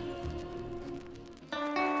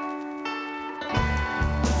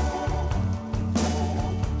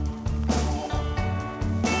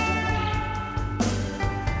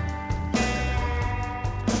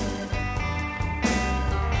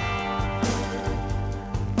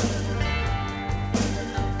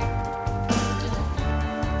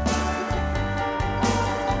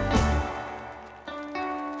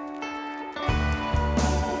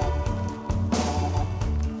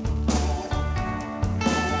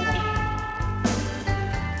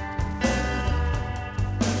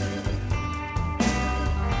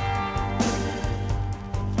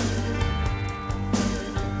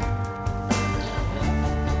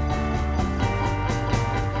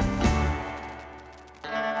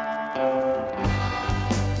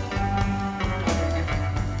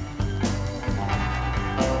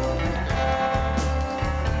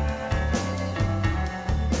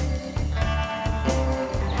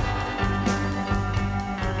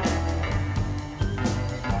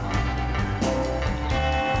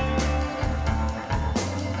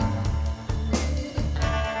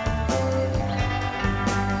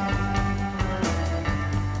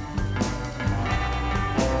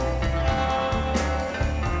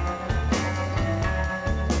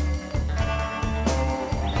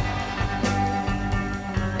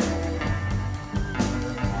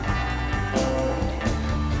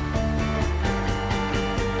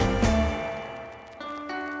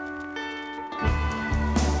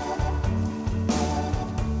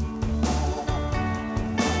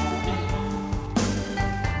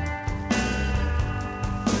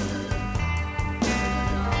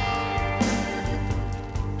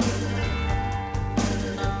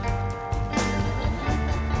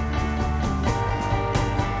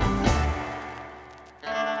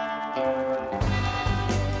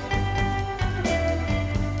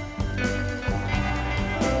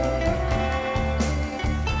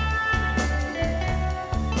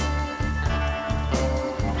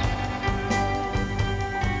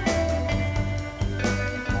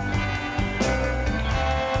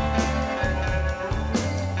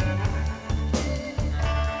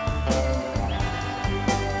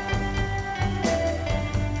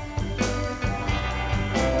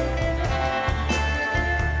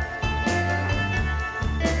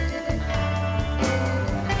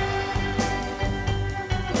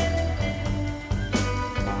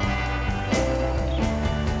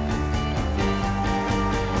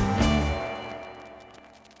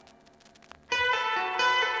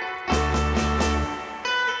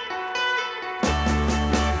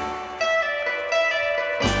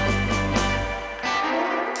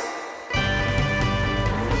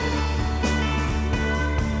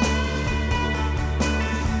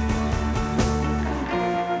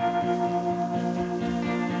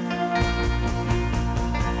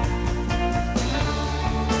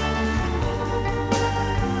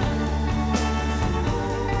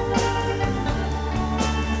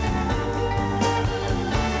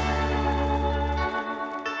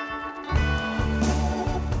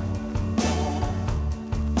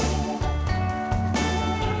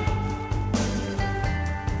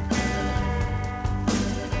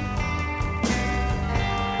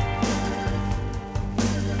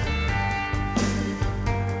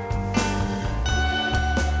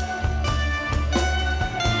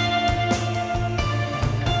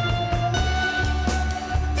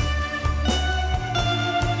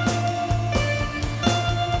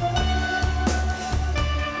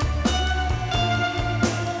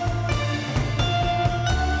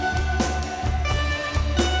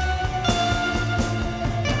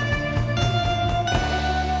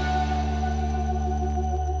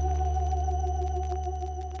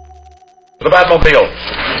 The Batmobile.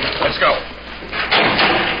 Let's go.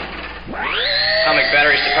 Atomic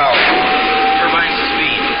batteries to power. Turbines to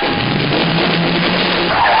speed.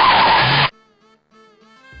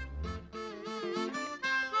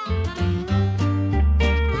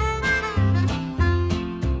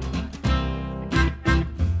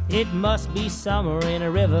 It must be summer in a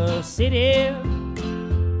river city,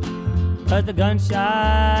 'cause the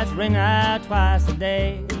gunshots ring out twice a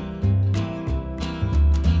day.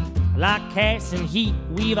 Like cats in heat,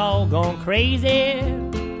 we've all gone crazy,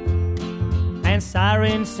 and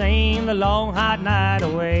sirens sing the long hot night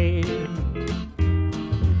away.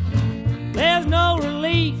 There's no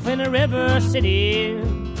relief in a river city,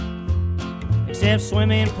 except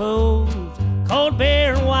swimming pools, cold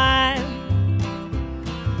beer and wine.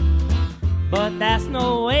 But that's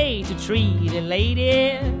no way to treat a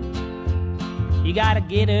lady. You gotta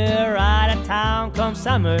get her out of town come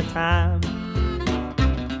summertime.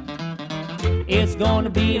 It's gonna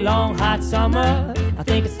be a long hot summer. I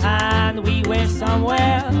think it's time that we went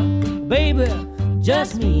somewhere, baby,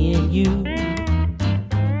 just me and you.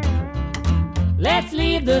 Let's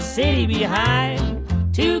leave the city behind.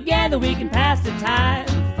 Together we can pass the time,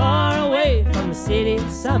 far away from the city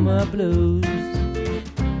summer blues.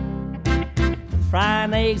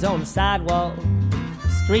 Frying eggs on the sidewalk,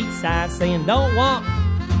 street signs saying don't walk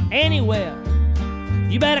anywhere,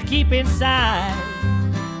 you better keep inside.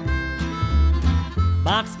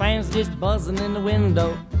 Box fans just buzzing in the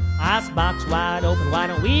window, icebox wide open, why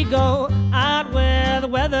don't we go out where the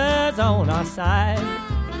weather's on our side?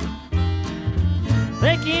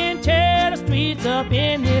 They can tear the streets up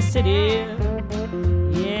in this city,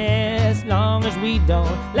 yeah, as long as we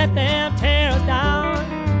don't let them tear us down.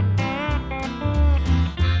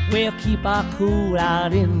 We'll keep our cool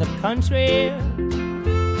out in the country,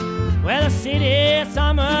 where the city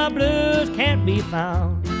summer blues can't be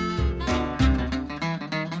found.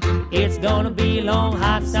 It's gonna be a long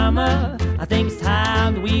hot summer. I think it's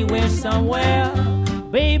time that we went somewhere,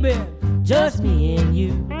 baby, just me and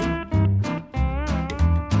you.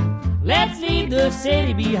 Let's leave the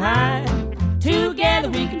city behind. Together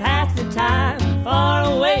we can pass the time, far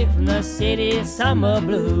away from the city summer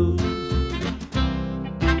blues.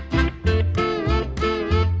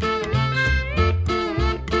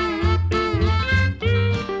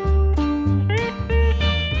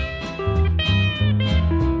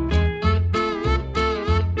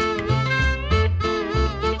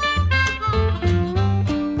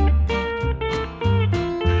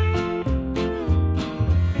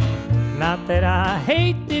 Not that I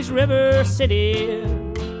hate this river city,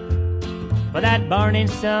 but that burning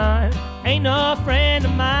sun ain't no friend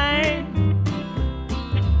of mine.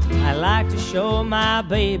 I like to show my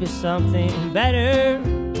baby something better,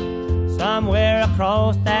 somewhere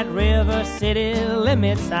across that river city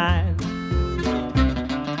limit sign.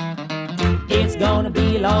 It's gonna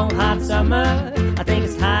be a long hot summer. I think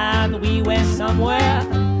it's time that we went somewhere,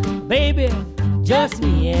 baby, just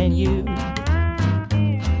me and you.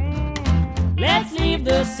 Let's leave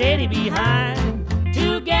the city behind.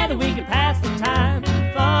 Together we can pass the time,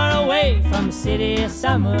 far away from the city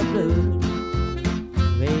summer blues.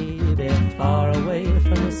 Baby, far away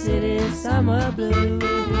from the city summer blues.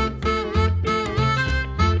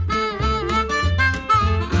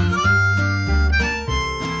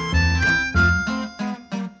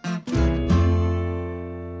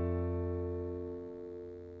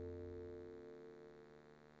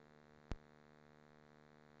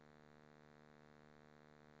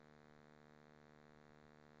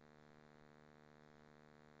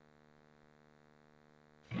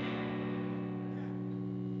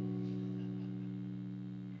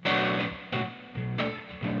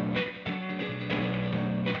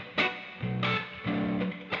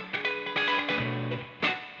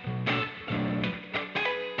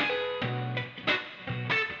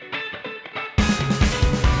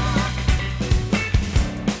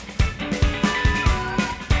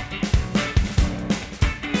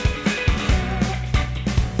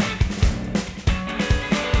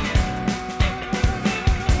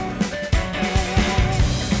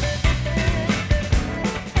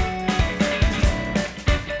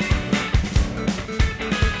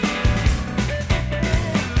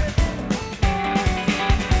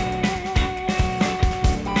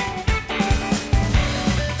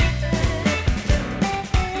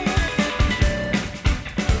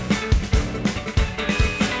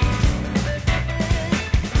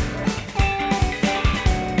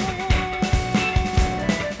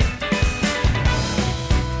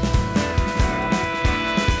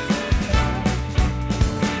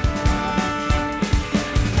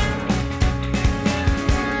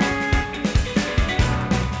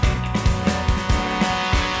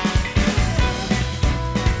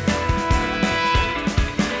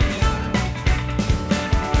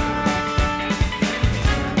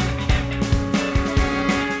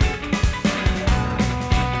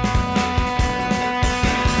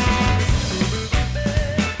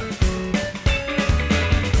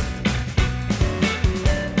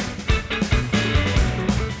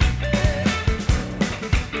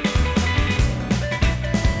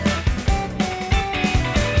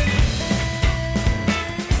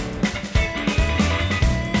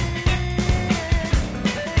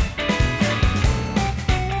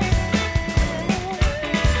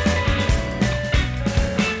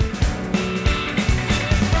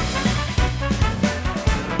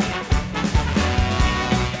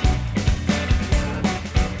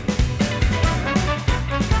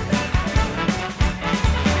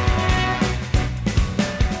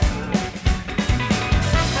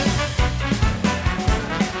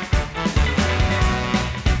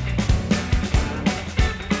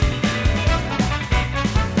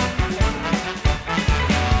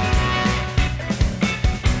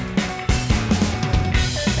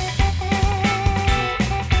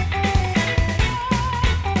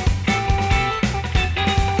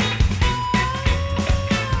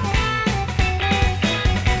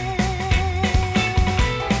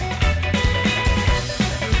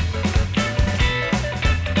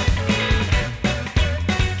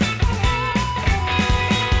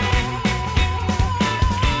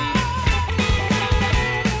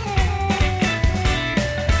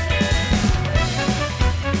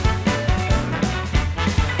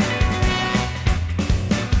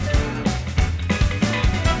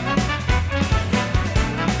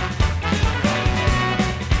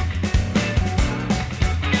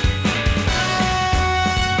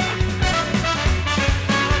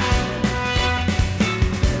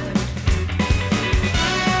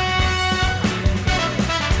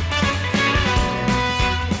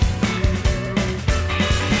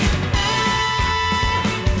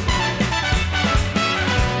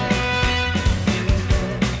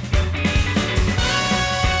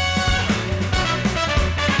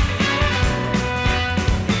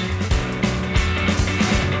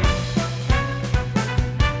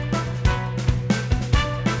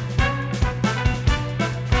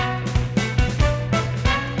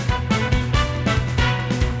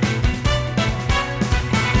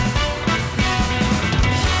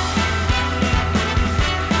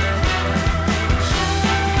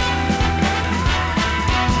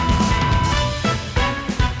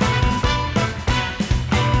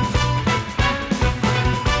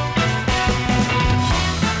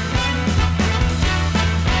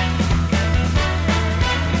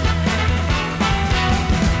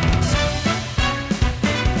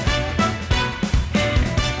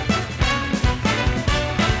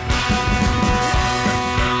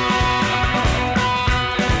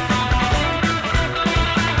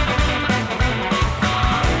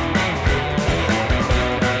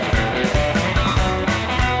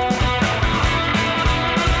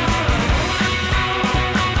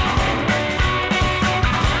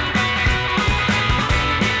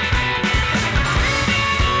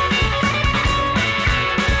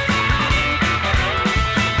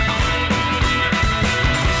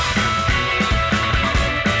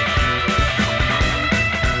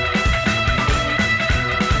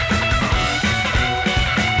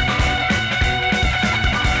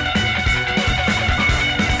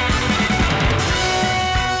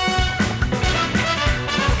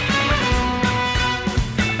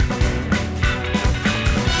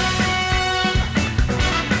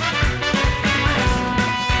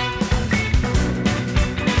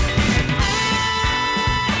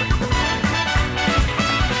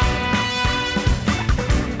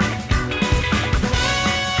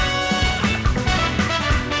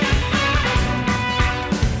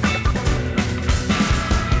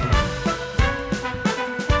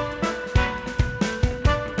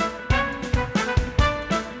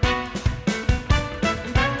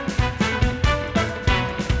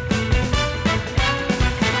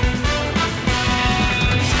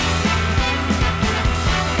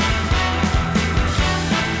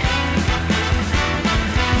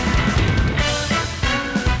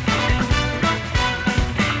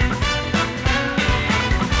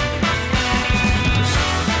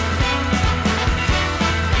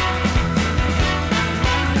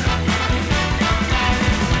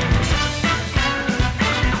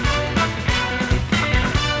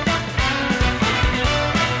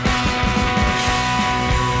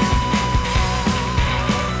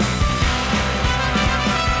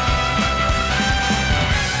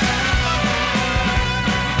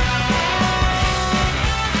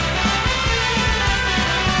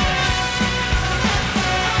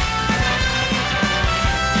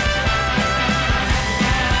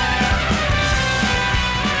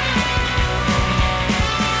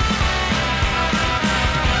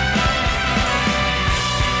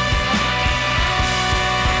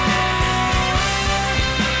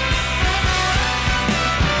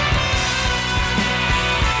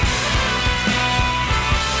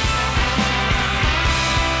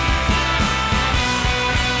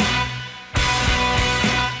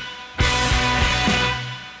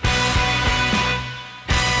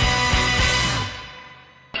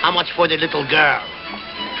 for the little girl?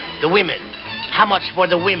 The women. How much for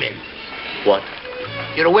the women? What?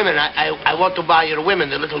 Your women. I want to buy your women,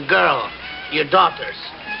 the little girl, your daughters.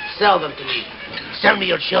 Sell them to me. Sell me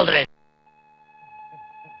your children.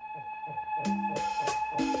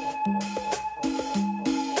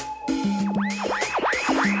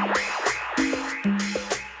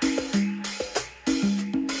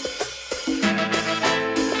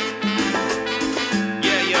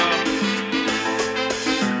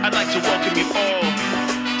 To welcome you all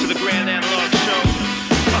to the Grand Analog Show.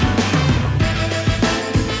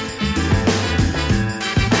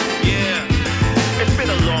 Yeah, it's been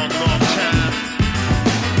a long, long time.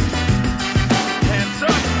 Hands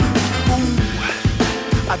up.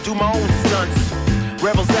 Ooh, I do my own stunts.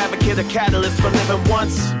 Rebels advocate, a catalyst for living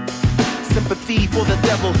once. Sympathy for the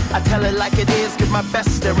devil, I tell it like it is, give my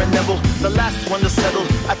best there and never. The last one to settle,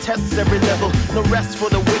 I test every level. No rest for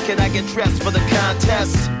the wicked, I get dressed for the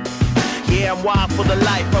contest. Yeah, I'm wild for the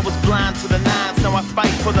life. I was blind to the nines, now I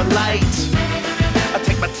fight for the light. I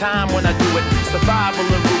take my time when I do it. Survival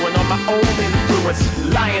and ruin on my own influence.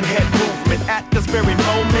 Lionhead movement at this very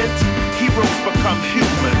moment. Heroes become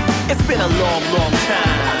human. It's been a long, long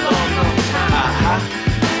time.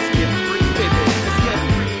 Let's get free, baby. Let's get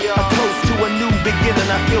free, y'all. A toast to a new beginning.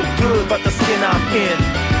 I feel good about the skin I'm in.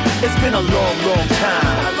 It's been a long, long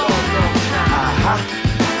time.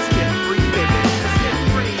 Let's get free, baby. Let's get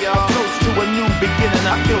free, y'all. A toast to a new beginning.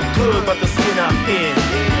 I feel good about the skin I'm in.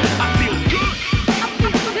 I feel good.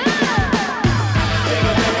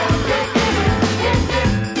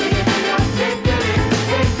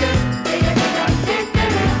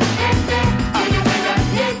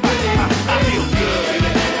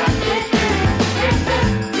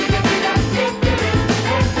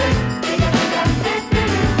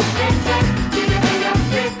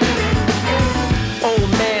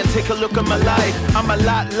 Take a look at my life, I'm a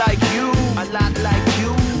lot like you, a lot like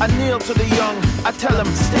you. I kneel to the young, I tell them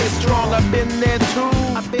stay strong, I've been there too,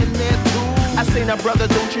 I've been there too. I say now brother,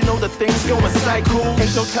 don't you know that things go in cycles?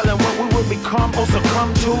 Ain't no telling what we will become or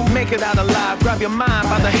succumb to. Make it out alive, grab your mind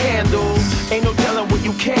by the handle. Ain't no telling what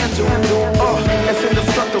you can do. It's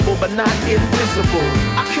indestructible but not invisible.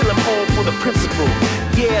 I kill them all for the principle.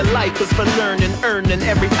 Yeah, life is for learning, earning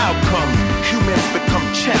every outcome. Humans become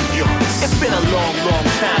champions. It's been a long, long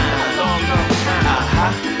time. Long, long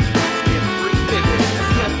time. Let's get free, baby.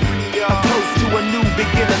 Let's get free, y'all. A toast to a new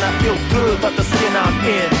beginning. I feel good about the skin I'm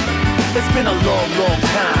in. It's been a long, long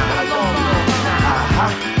time. A long, long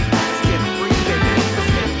time. Let's get free, baby.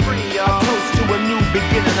 Let's get free, y'all. A toast to a new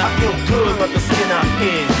beginning. I feel good about the skin I'm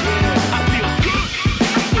in. I feel good.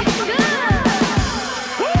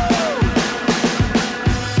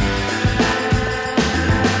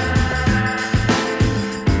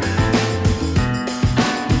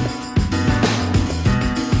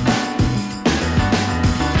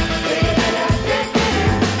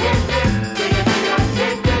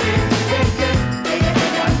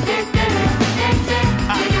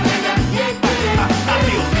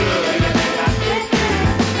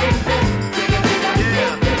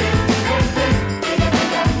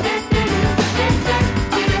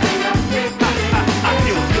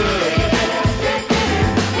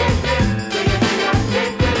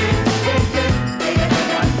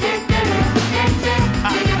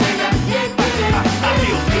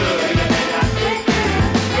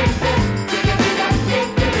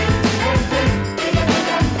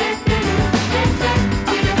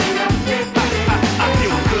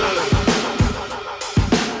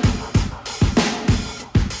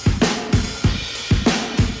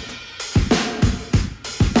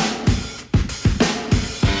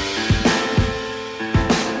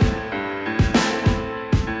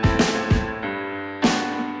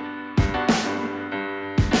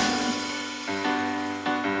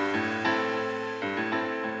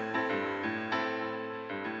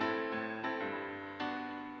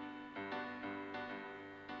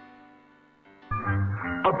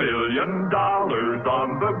 $1 billion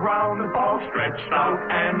on the ground, all stretched out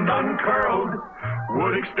and uncurled,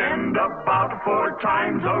 would extend about 4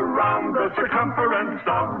 times around the circumference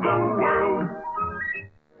of the world.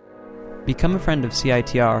 Become a friend of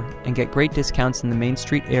CITR and get great discounts in the Main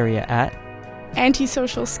Street area at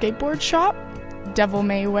Antisocial Skateboard Shop, Devil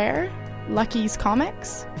May Wear, Lucky's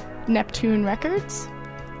Comics, Neptune Records,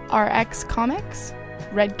 RX Comics,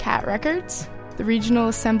 Red Cat Records, the Regional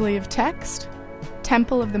Assembly of Text,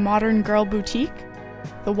 Temple of the Modern Girl Boutique,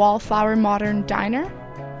 the Wallflower Modern Diner,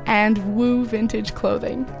 and Woo Vintage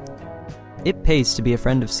Clothing. It pays to be a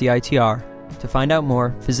friend of CITR. To find out more,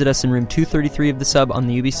 visit us in room 233 of the Sub on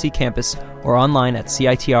the UBC campus or online at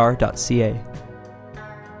citr.ca.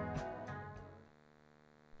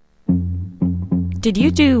 Did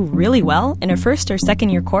you do really well in a first or second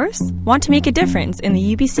year course? Want to make a difference in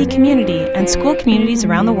the UBC community and school communities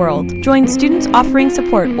around the world? Join Students Offering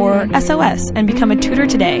Support, or SOS, and become a tutor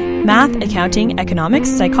today. Math, accounting,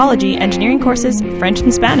 economics, psychology, engineering courses, French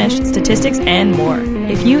and Spanish, statistics, and more.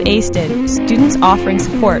 If you aced it, Students Offering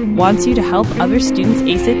Support wants you to help other students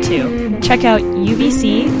ace it too. Check out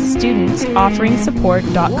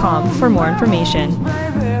ubcstudentsoffering.support.com for more information.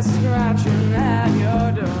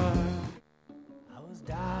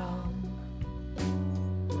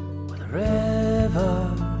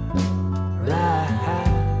 River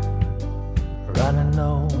ride, running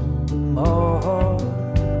no more.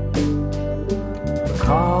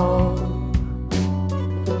 Recall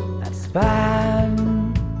that span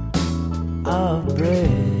of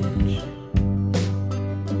bridge,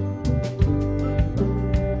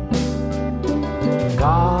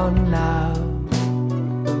 gone now.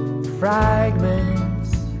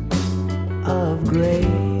 Fragments of grey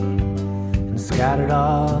scattered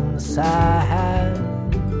on the sand,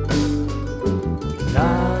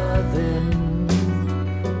 nothing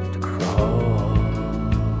to cross.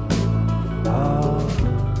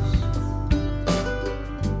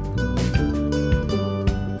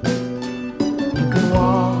 You can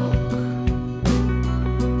walk,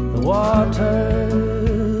 the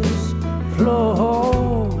waters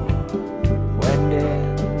flow,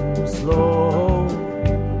 winding slow.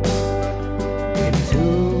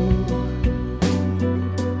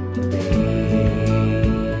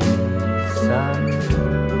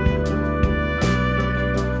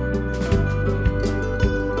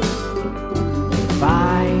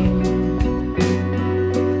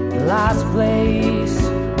 Place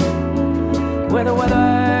where the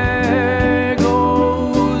weather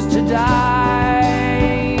goes to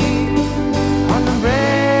die, on the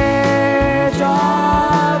bridge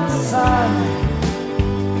of the sun,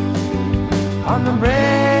 on the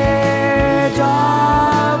bridge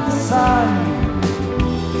of the sun,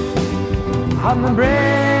 on the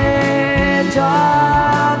bridge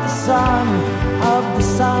of the sun, of the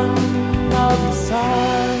sun, of the sun.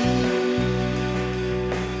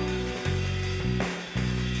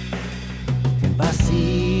 I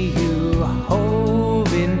see you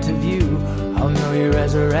hove into view, I'll know your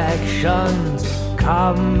resurrections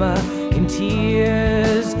come in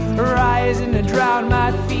tears, rising to drown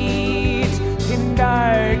my feet in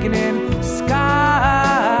darkening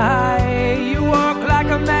sky. You walk like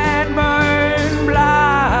a man burned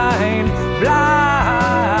blind,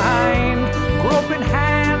 blind, groping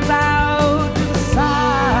hands out to the side.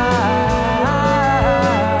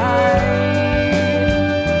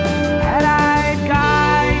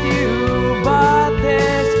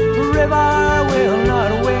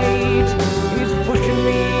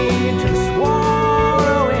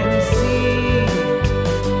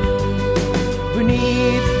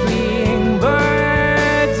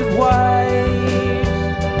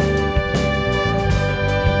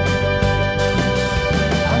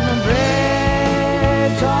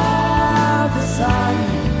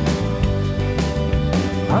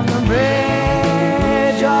 On the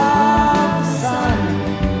bridge of the sun,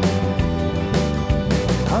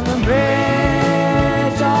 on the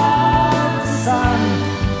bridge of the sun,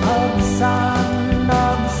 of the sun,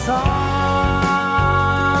 of the sun.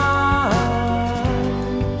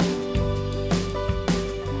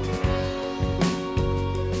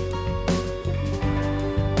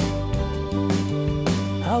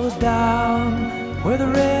 I was down where the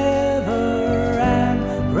river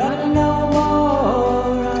ran, running no more.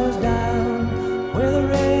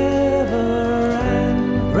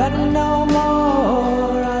 Running no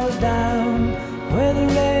more, I was down where the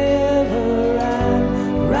river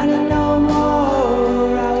ran. Running no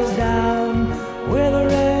more, I was down where the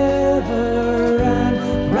river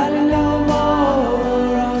ran. Running no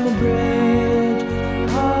more on the bridge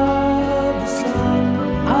of the sun,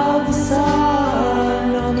 of the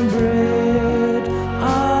sun, on the bridge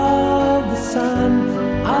of the sun,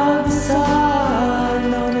 of the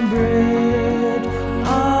sun, on the bridge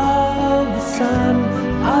of the sun.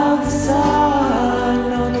 Of the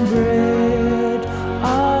sun, on the bridge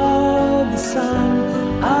of the sun,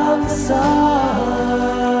 of the sun.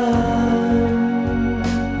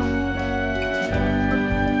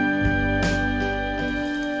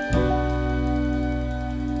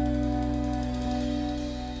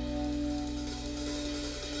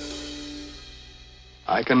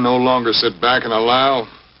 I can no longer sit back and allow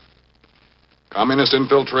communist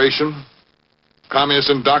infiltration, communist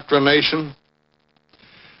indoctrination,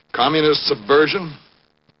 communist subversion,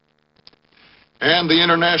 and the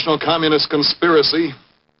international communist conspiracy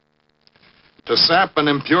to sap and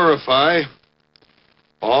impurify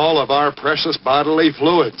all of our precious bodily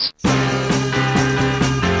fluids.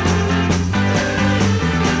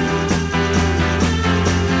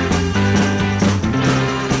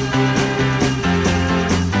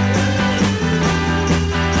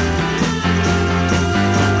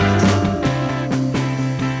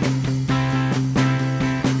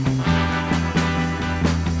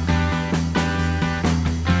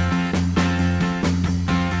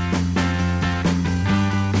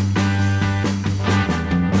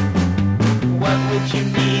 What would you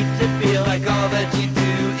need to feel like all that you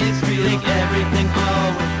do is real? Make everything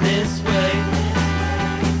always this way.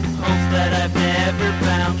 Hopes that I've never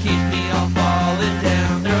found keep me all falling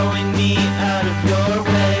down, throwing me out of your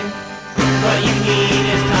way. What you need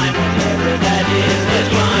is time, whatever that is. Let's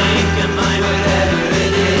blink a mind, whatever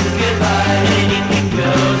it is. Goodbye, anything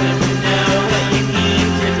goes. If you know that you need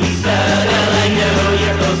to be subtle, I know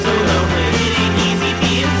you're oh so lonely. It ain't easy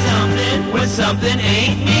being something when something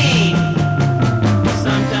ain't me.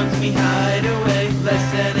 Sometimes we hide away,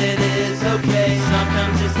 less than it is okay.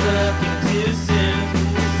 Sometimes it's looking too soon.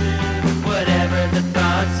 Whatever the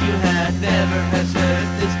thoughts you had never has hurt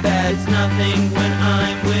this bad. It's nothing when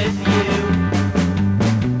I'm with you.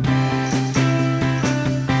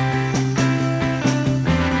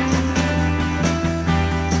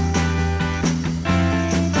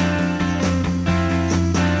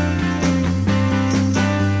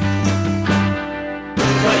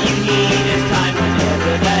 What you need is time,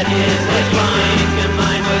 whatever that is. Let's blink a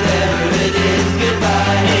mind, whatever it is.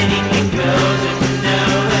 Goodbye, anything goes. If you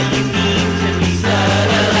know that you need to be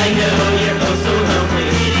subtle, I know you're oh so lonely.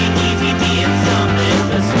 It ain't easy being something.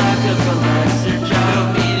 The slack of a lesser job,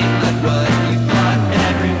 meaning like what you thought.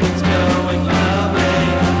 Everyone's going away.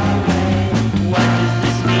 What does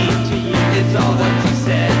this mean to you? It's all that you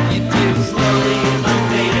said you do. Slowly I'm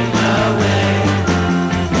fading away.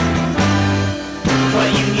 What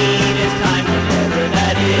you need is time, whatever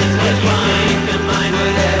that is. Let's blink a mind,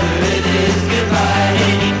 whatever it is. Goodbye,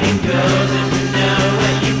 anything goes. If you know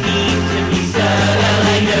what you need to be subtle,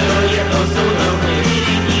 I know you're oh so lonely. It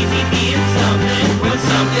ain't easy being something when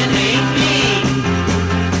something ain't me.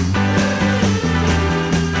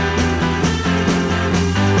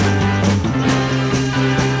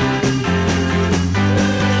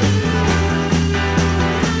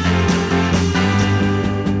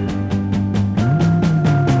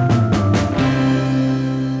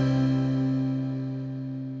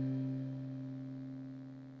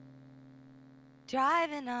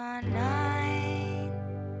 Driving on 9,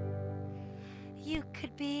 you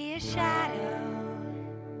could be a shadow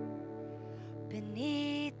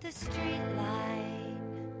beneath the streetlight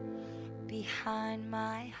behind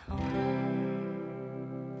my home.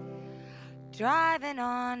 Driving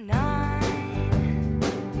on 9,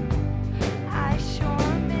 I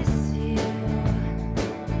sure miss you.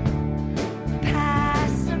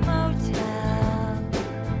 Past the motel,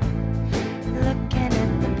 looking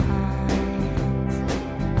at the pines.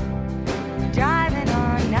 Driving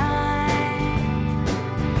on 9,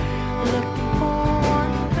 looking for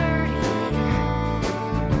 130.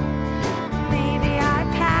 Maybe I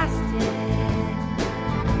passed it.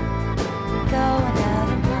 Go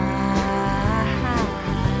another mile.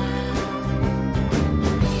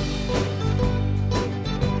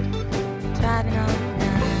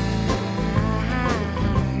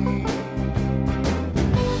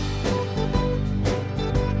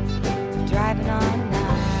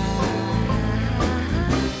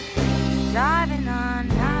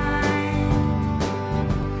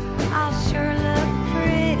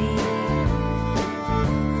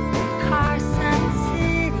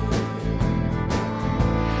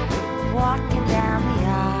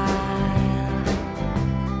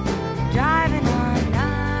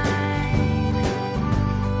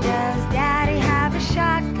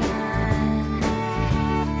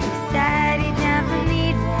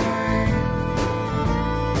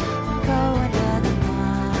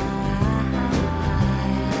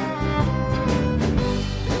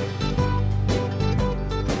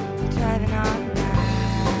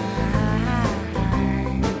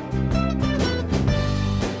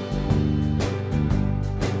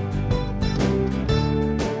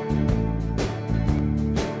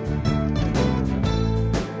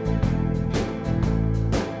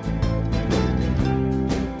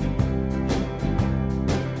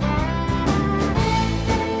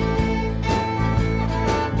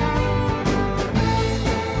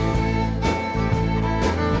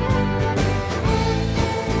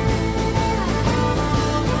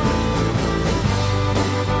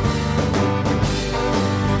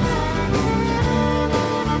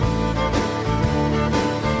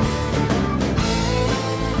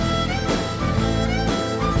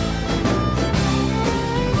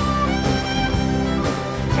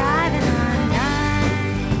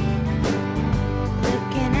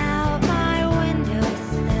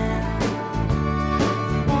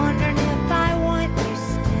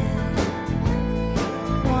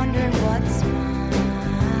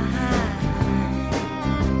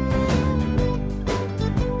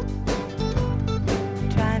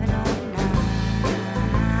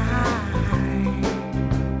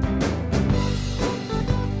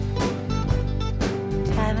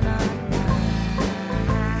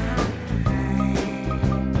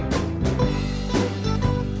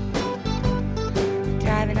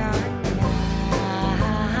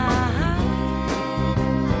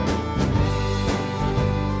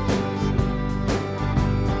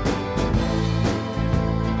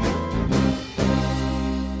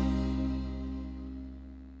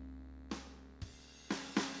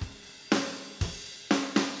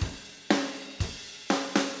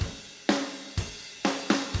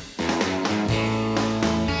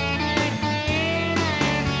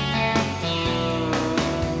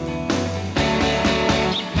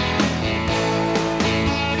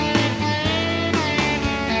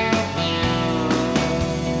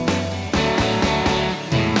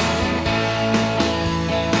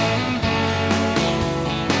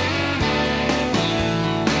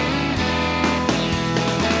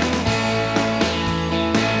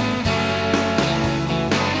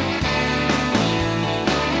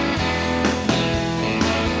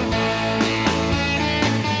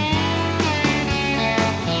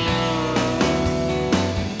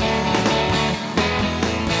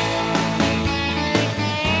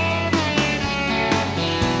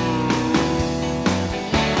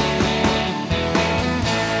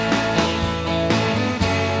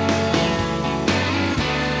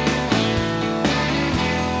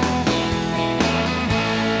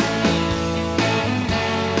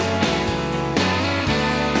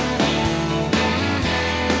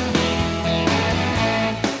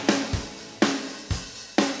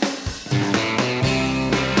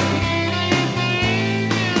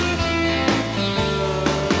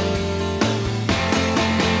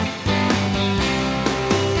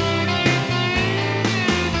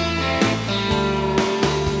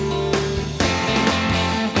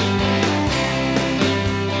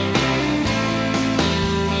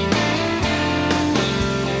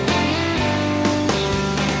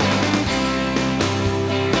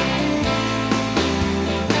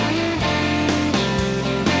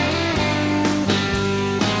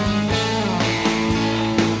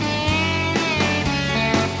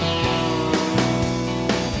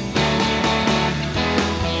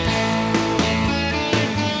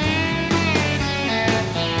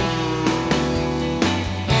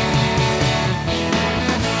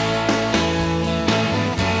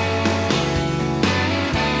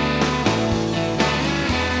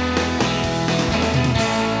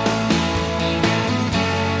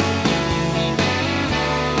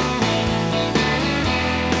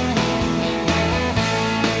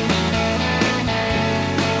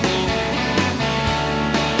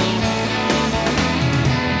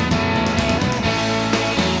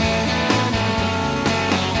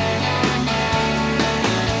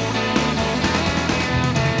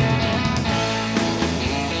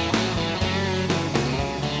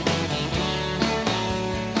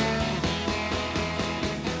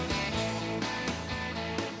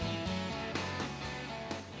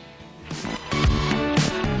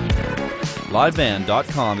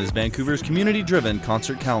 LiveBand.com is Vancouver's community-driven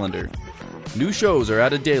concert calendar. New shows are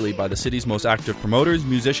added daily by the city's most active promoters,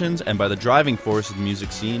 musicians, and by the driving force of the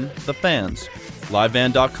music scene, the fans.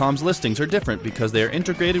 LiveBand.com's listings are different because they are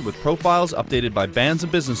integrated with profiles updated by bands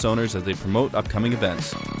and business owners as they promote upcoming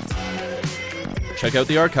events. Check out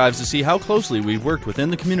the archives to see how closely we've worked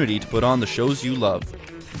within the community to put on the shows you love.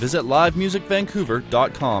 Visit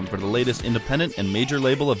livemusicvancouver.com for the latest independent and major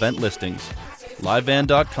label event listings.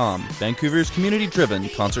 LiveBand.com, Vancouver's community-driven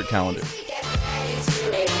concert calendar.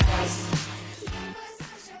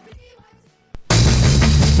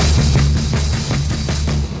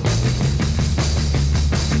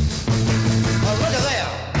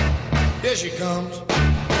 Here she comes.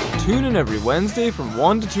 Tune in every Wednesday from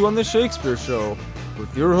 1 to 2 on The Shakespeare Show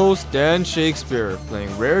with your host Dan Shakespeare,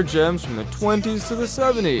 playing rare gems from the 20s to the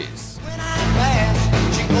 70s.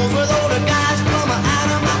 She goes with older guys from out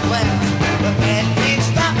of my class. But that can't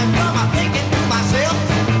stop me from my thinking to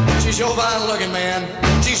myself. She's so fine looking, man.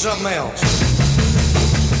 She's something else.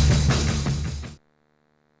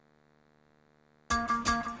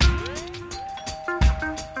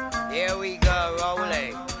 Here we go,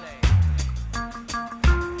 rolling.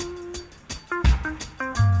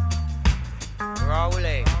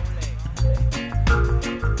 Rolling.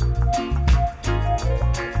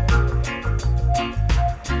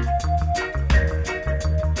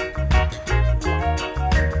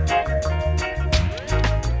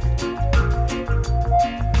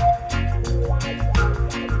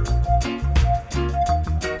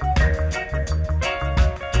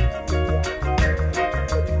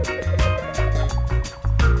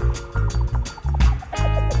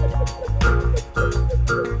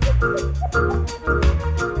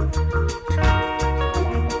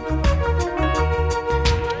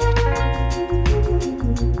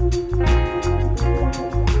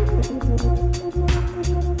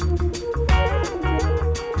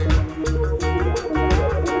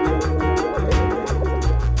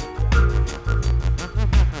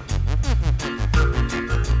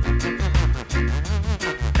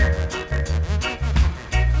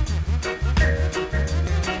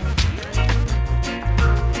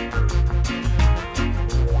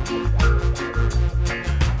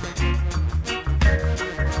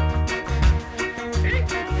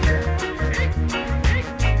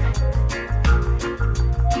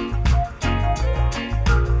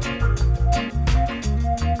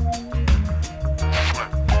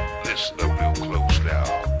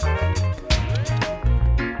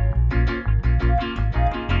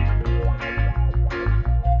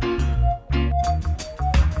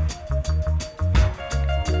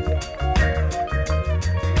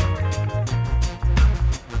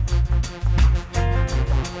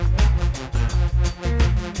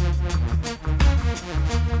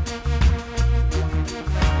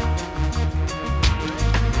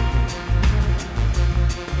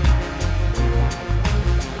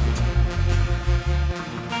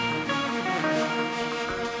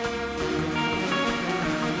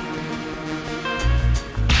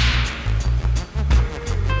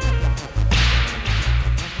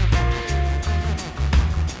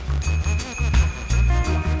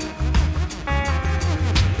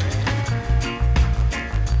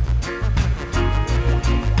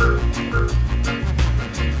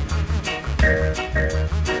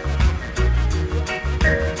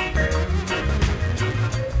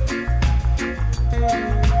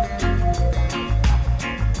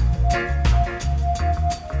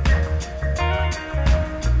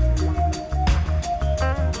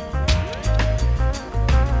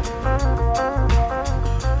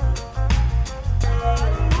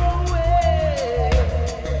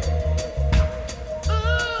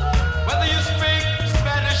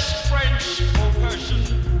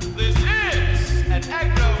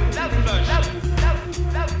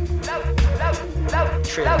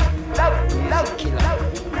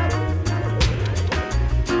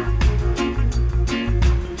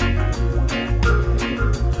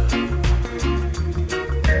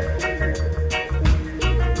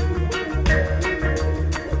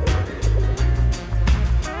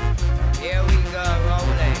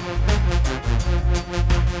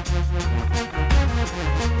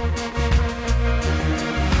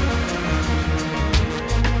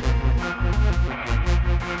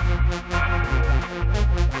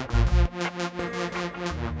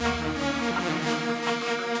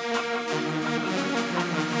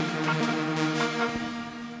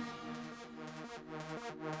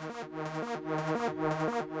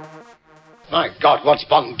 My God, what's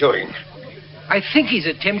Bond doing? I think he's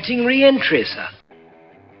attempting re-entry, sir.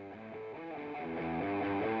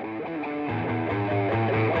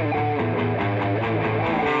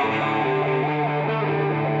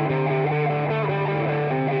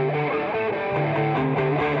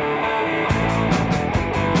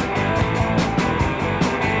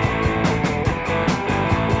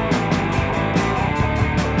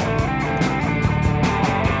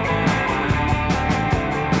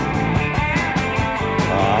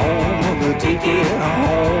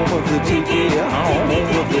 home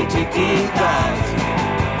of the tiki gods.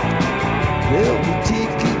 There'll be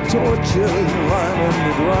tiki torches lining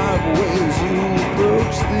the driveways you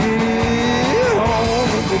approach the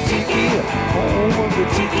home of the tiki, home of the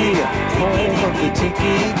tiki, home of the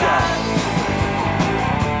tiki gods.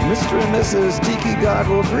 Mr. and Mrs. Tiki God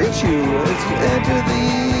will greet you as you enter the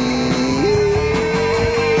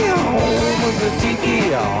home of the tiki,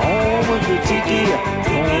 home of the tiki,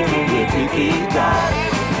 home of the tiki gods.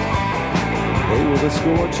 They will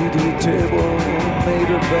escort you to a table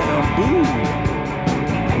made of bamboo.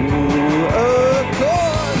 Ooh, of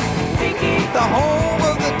course, the home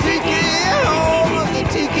of the tiki, home of the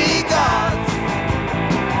tiki gods.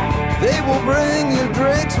 They will bring you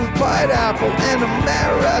drinks with pineapple and a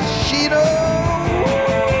maraschino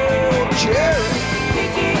cherry.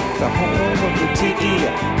 The home of the tiki,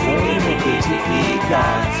 home of the tiki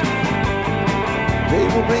gods. They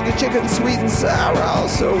will bring you chicken sweet and sour,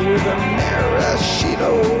 also with a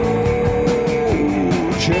maraschino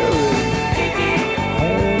cherry.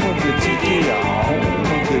 Home of the tiki, home of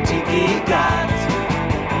the tiki gods.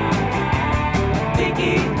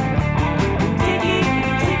 Tiki, tiki,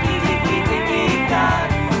 tiki, tiki, tiki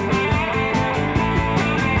gods.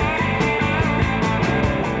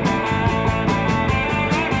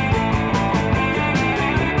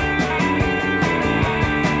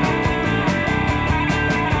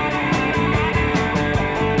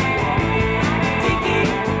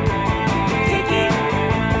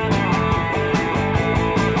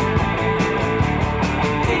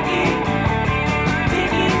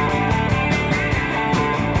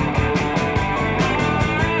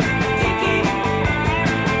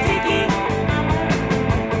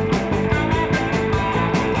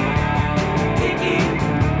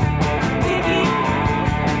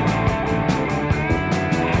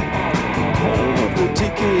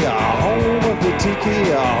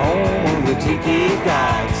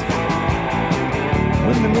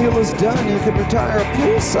 When the meal is done, you can retire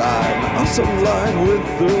poolside and also line with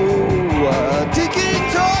the tiki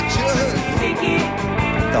torches.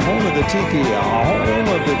 The home of the tiki, home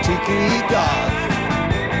of the tiki gods.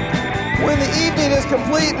 When the evening is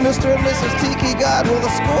complete, Mr. and Mrs. Tiki God will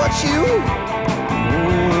escort you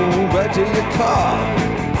back to your car.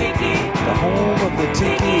 The home of the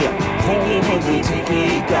tiki, home of the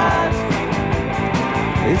tiki gods.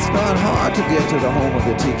 It's not hard to get to the home of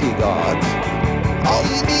the tiki gods. All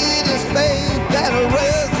you need is faith and a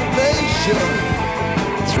reservation.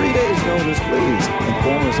 3 days notice, please.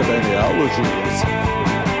 Inform us of any allergies.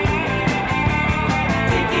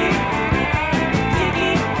 Tiki,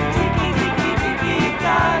 tiki, tiki, tiki, tiki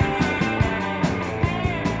gods.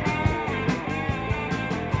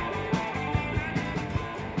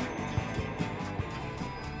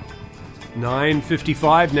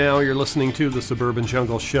 9:55 now. You're listening to the Suburban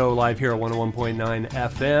Jungle Show live here at 101.9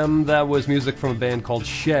 FM. That was music from a band called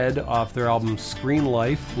Shed off their album Screen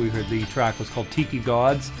Life. We heard the track was called Tiki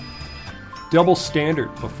Gods. Double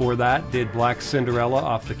Standard before that did Black Cinderella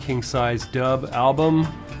off the King Size Dub album.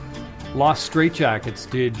 Lost Straitjackets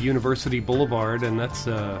did University Boulevard, and that's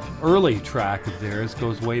an early track of theirs.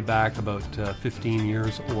 Goes way back about 15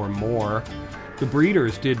 years or more. The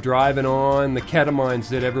Breeders did Driving On. The Ketamines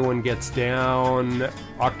did Everyone Gets Down.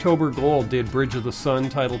 October Gold did Bridge of the Sun,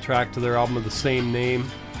 title track to their album of the same name.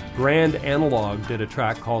 Grand Analog did a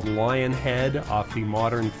track called Lionhead off the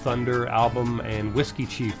Modern Thunder album, and Whiskey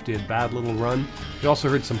Chief did Bad Little Run. You also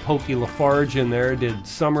heard some Pokey Lafarge in there, did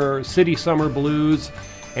City Summer Blues,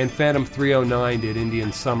 and Phantom 309 did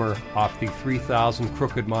Indian Summer off the 3,000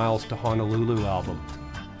 Crooked Miles to Honolulu album.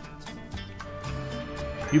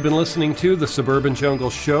 You've been listening to the Suburban Jungle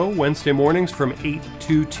Show, Wednesday mornings from 8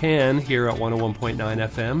 to 10 here at 101.9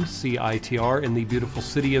 FM, CITR in the beautiful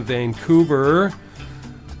city of Vancouver.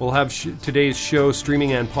 We'll have today's show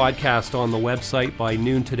streaming and podcast on the website by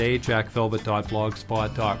noon today,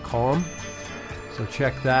 jackvelvet.blogspot.com. So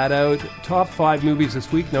check that out. Top 5 movies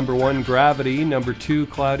this week. Number 1, Gravity. Number 2,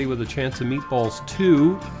 Cloudy with a Chance of Meatballs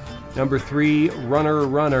 2. Number 3, Runner,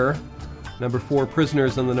 Runner. Number 4,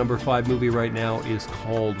 Prisoners, and the number 5 movie right now is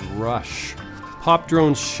called Rush. Pop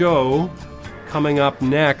Drone's show coming up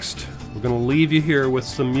next. We're going to leave you here with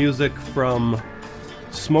some music from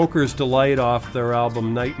Smoker's Delight off their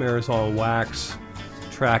album Nightmares on Wax. The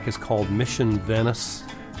track is called Mission Venice.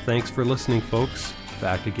 Thanks for listening, folks.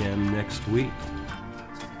 Back again next week.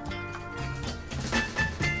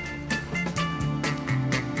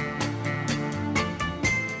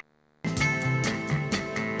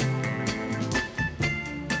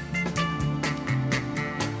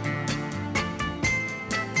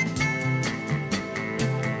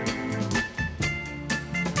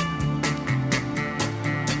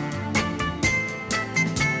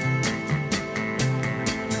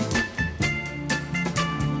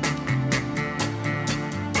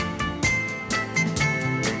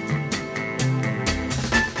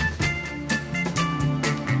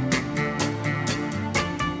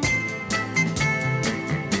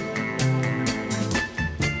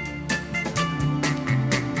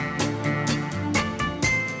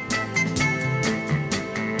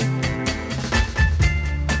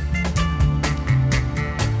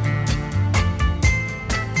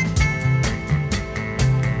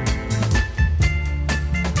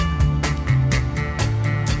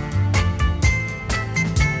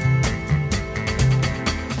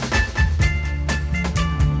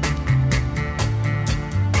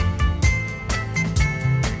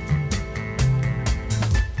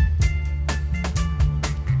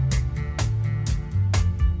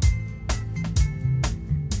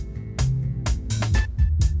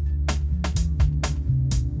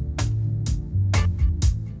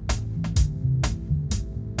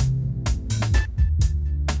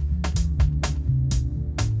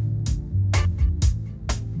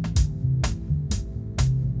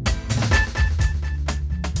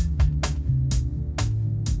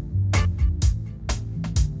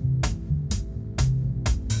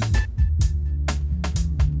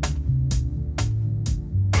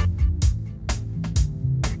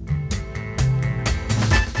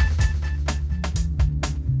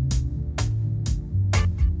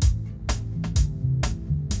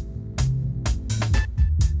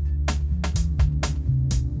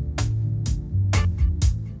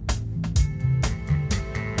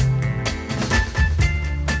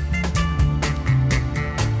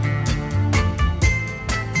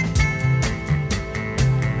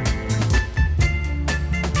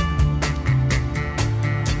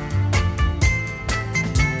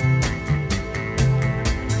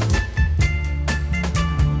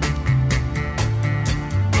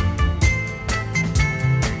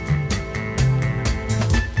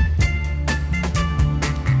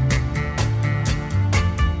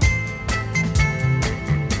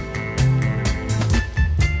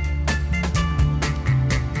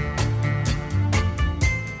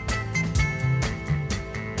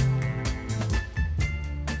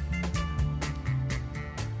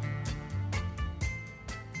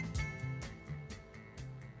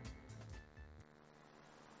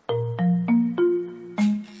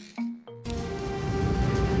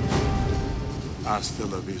 Hasta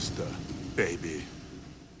la vista, baby.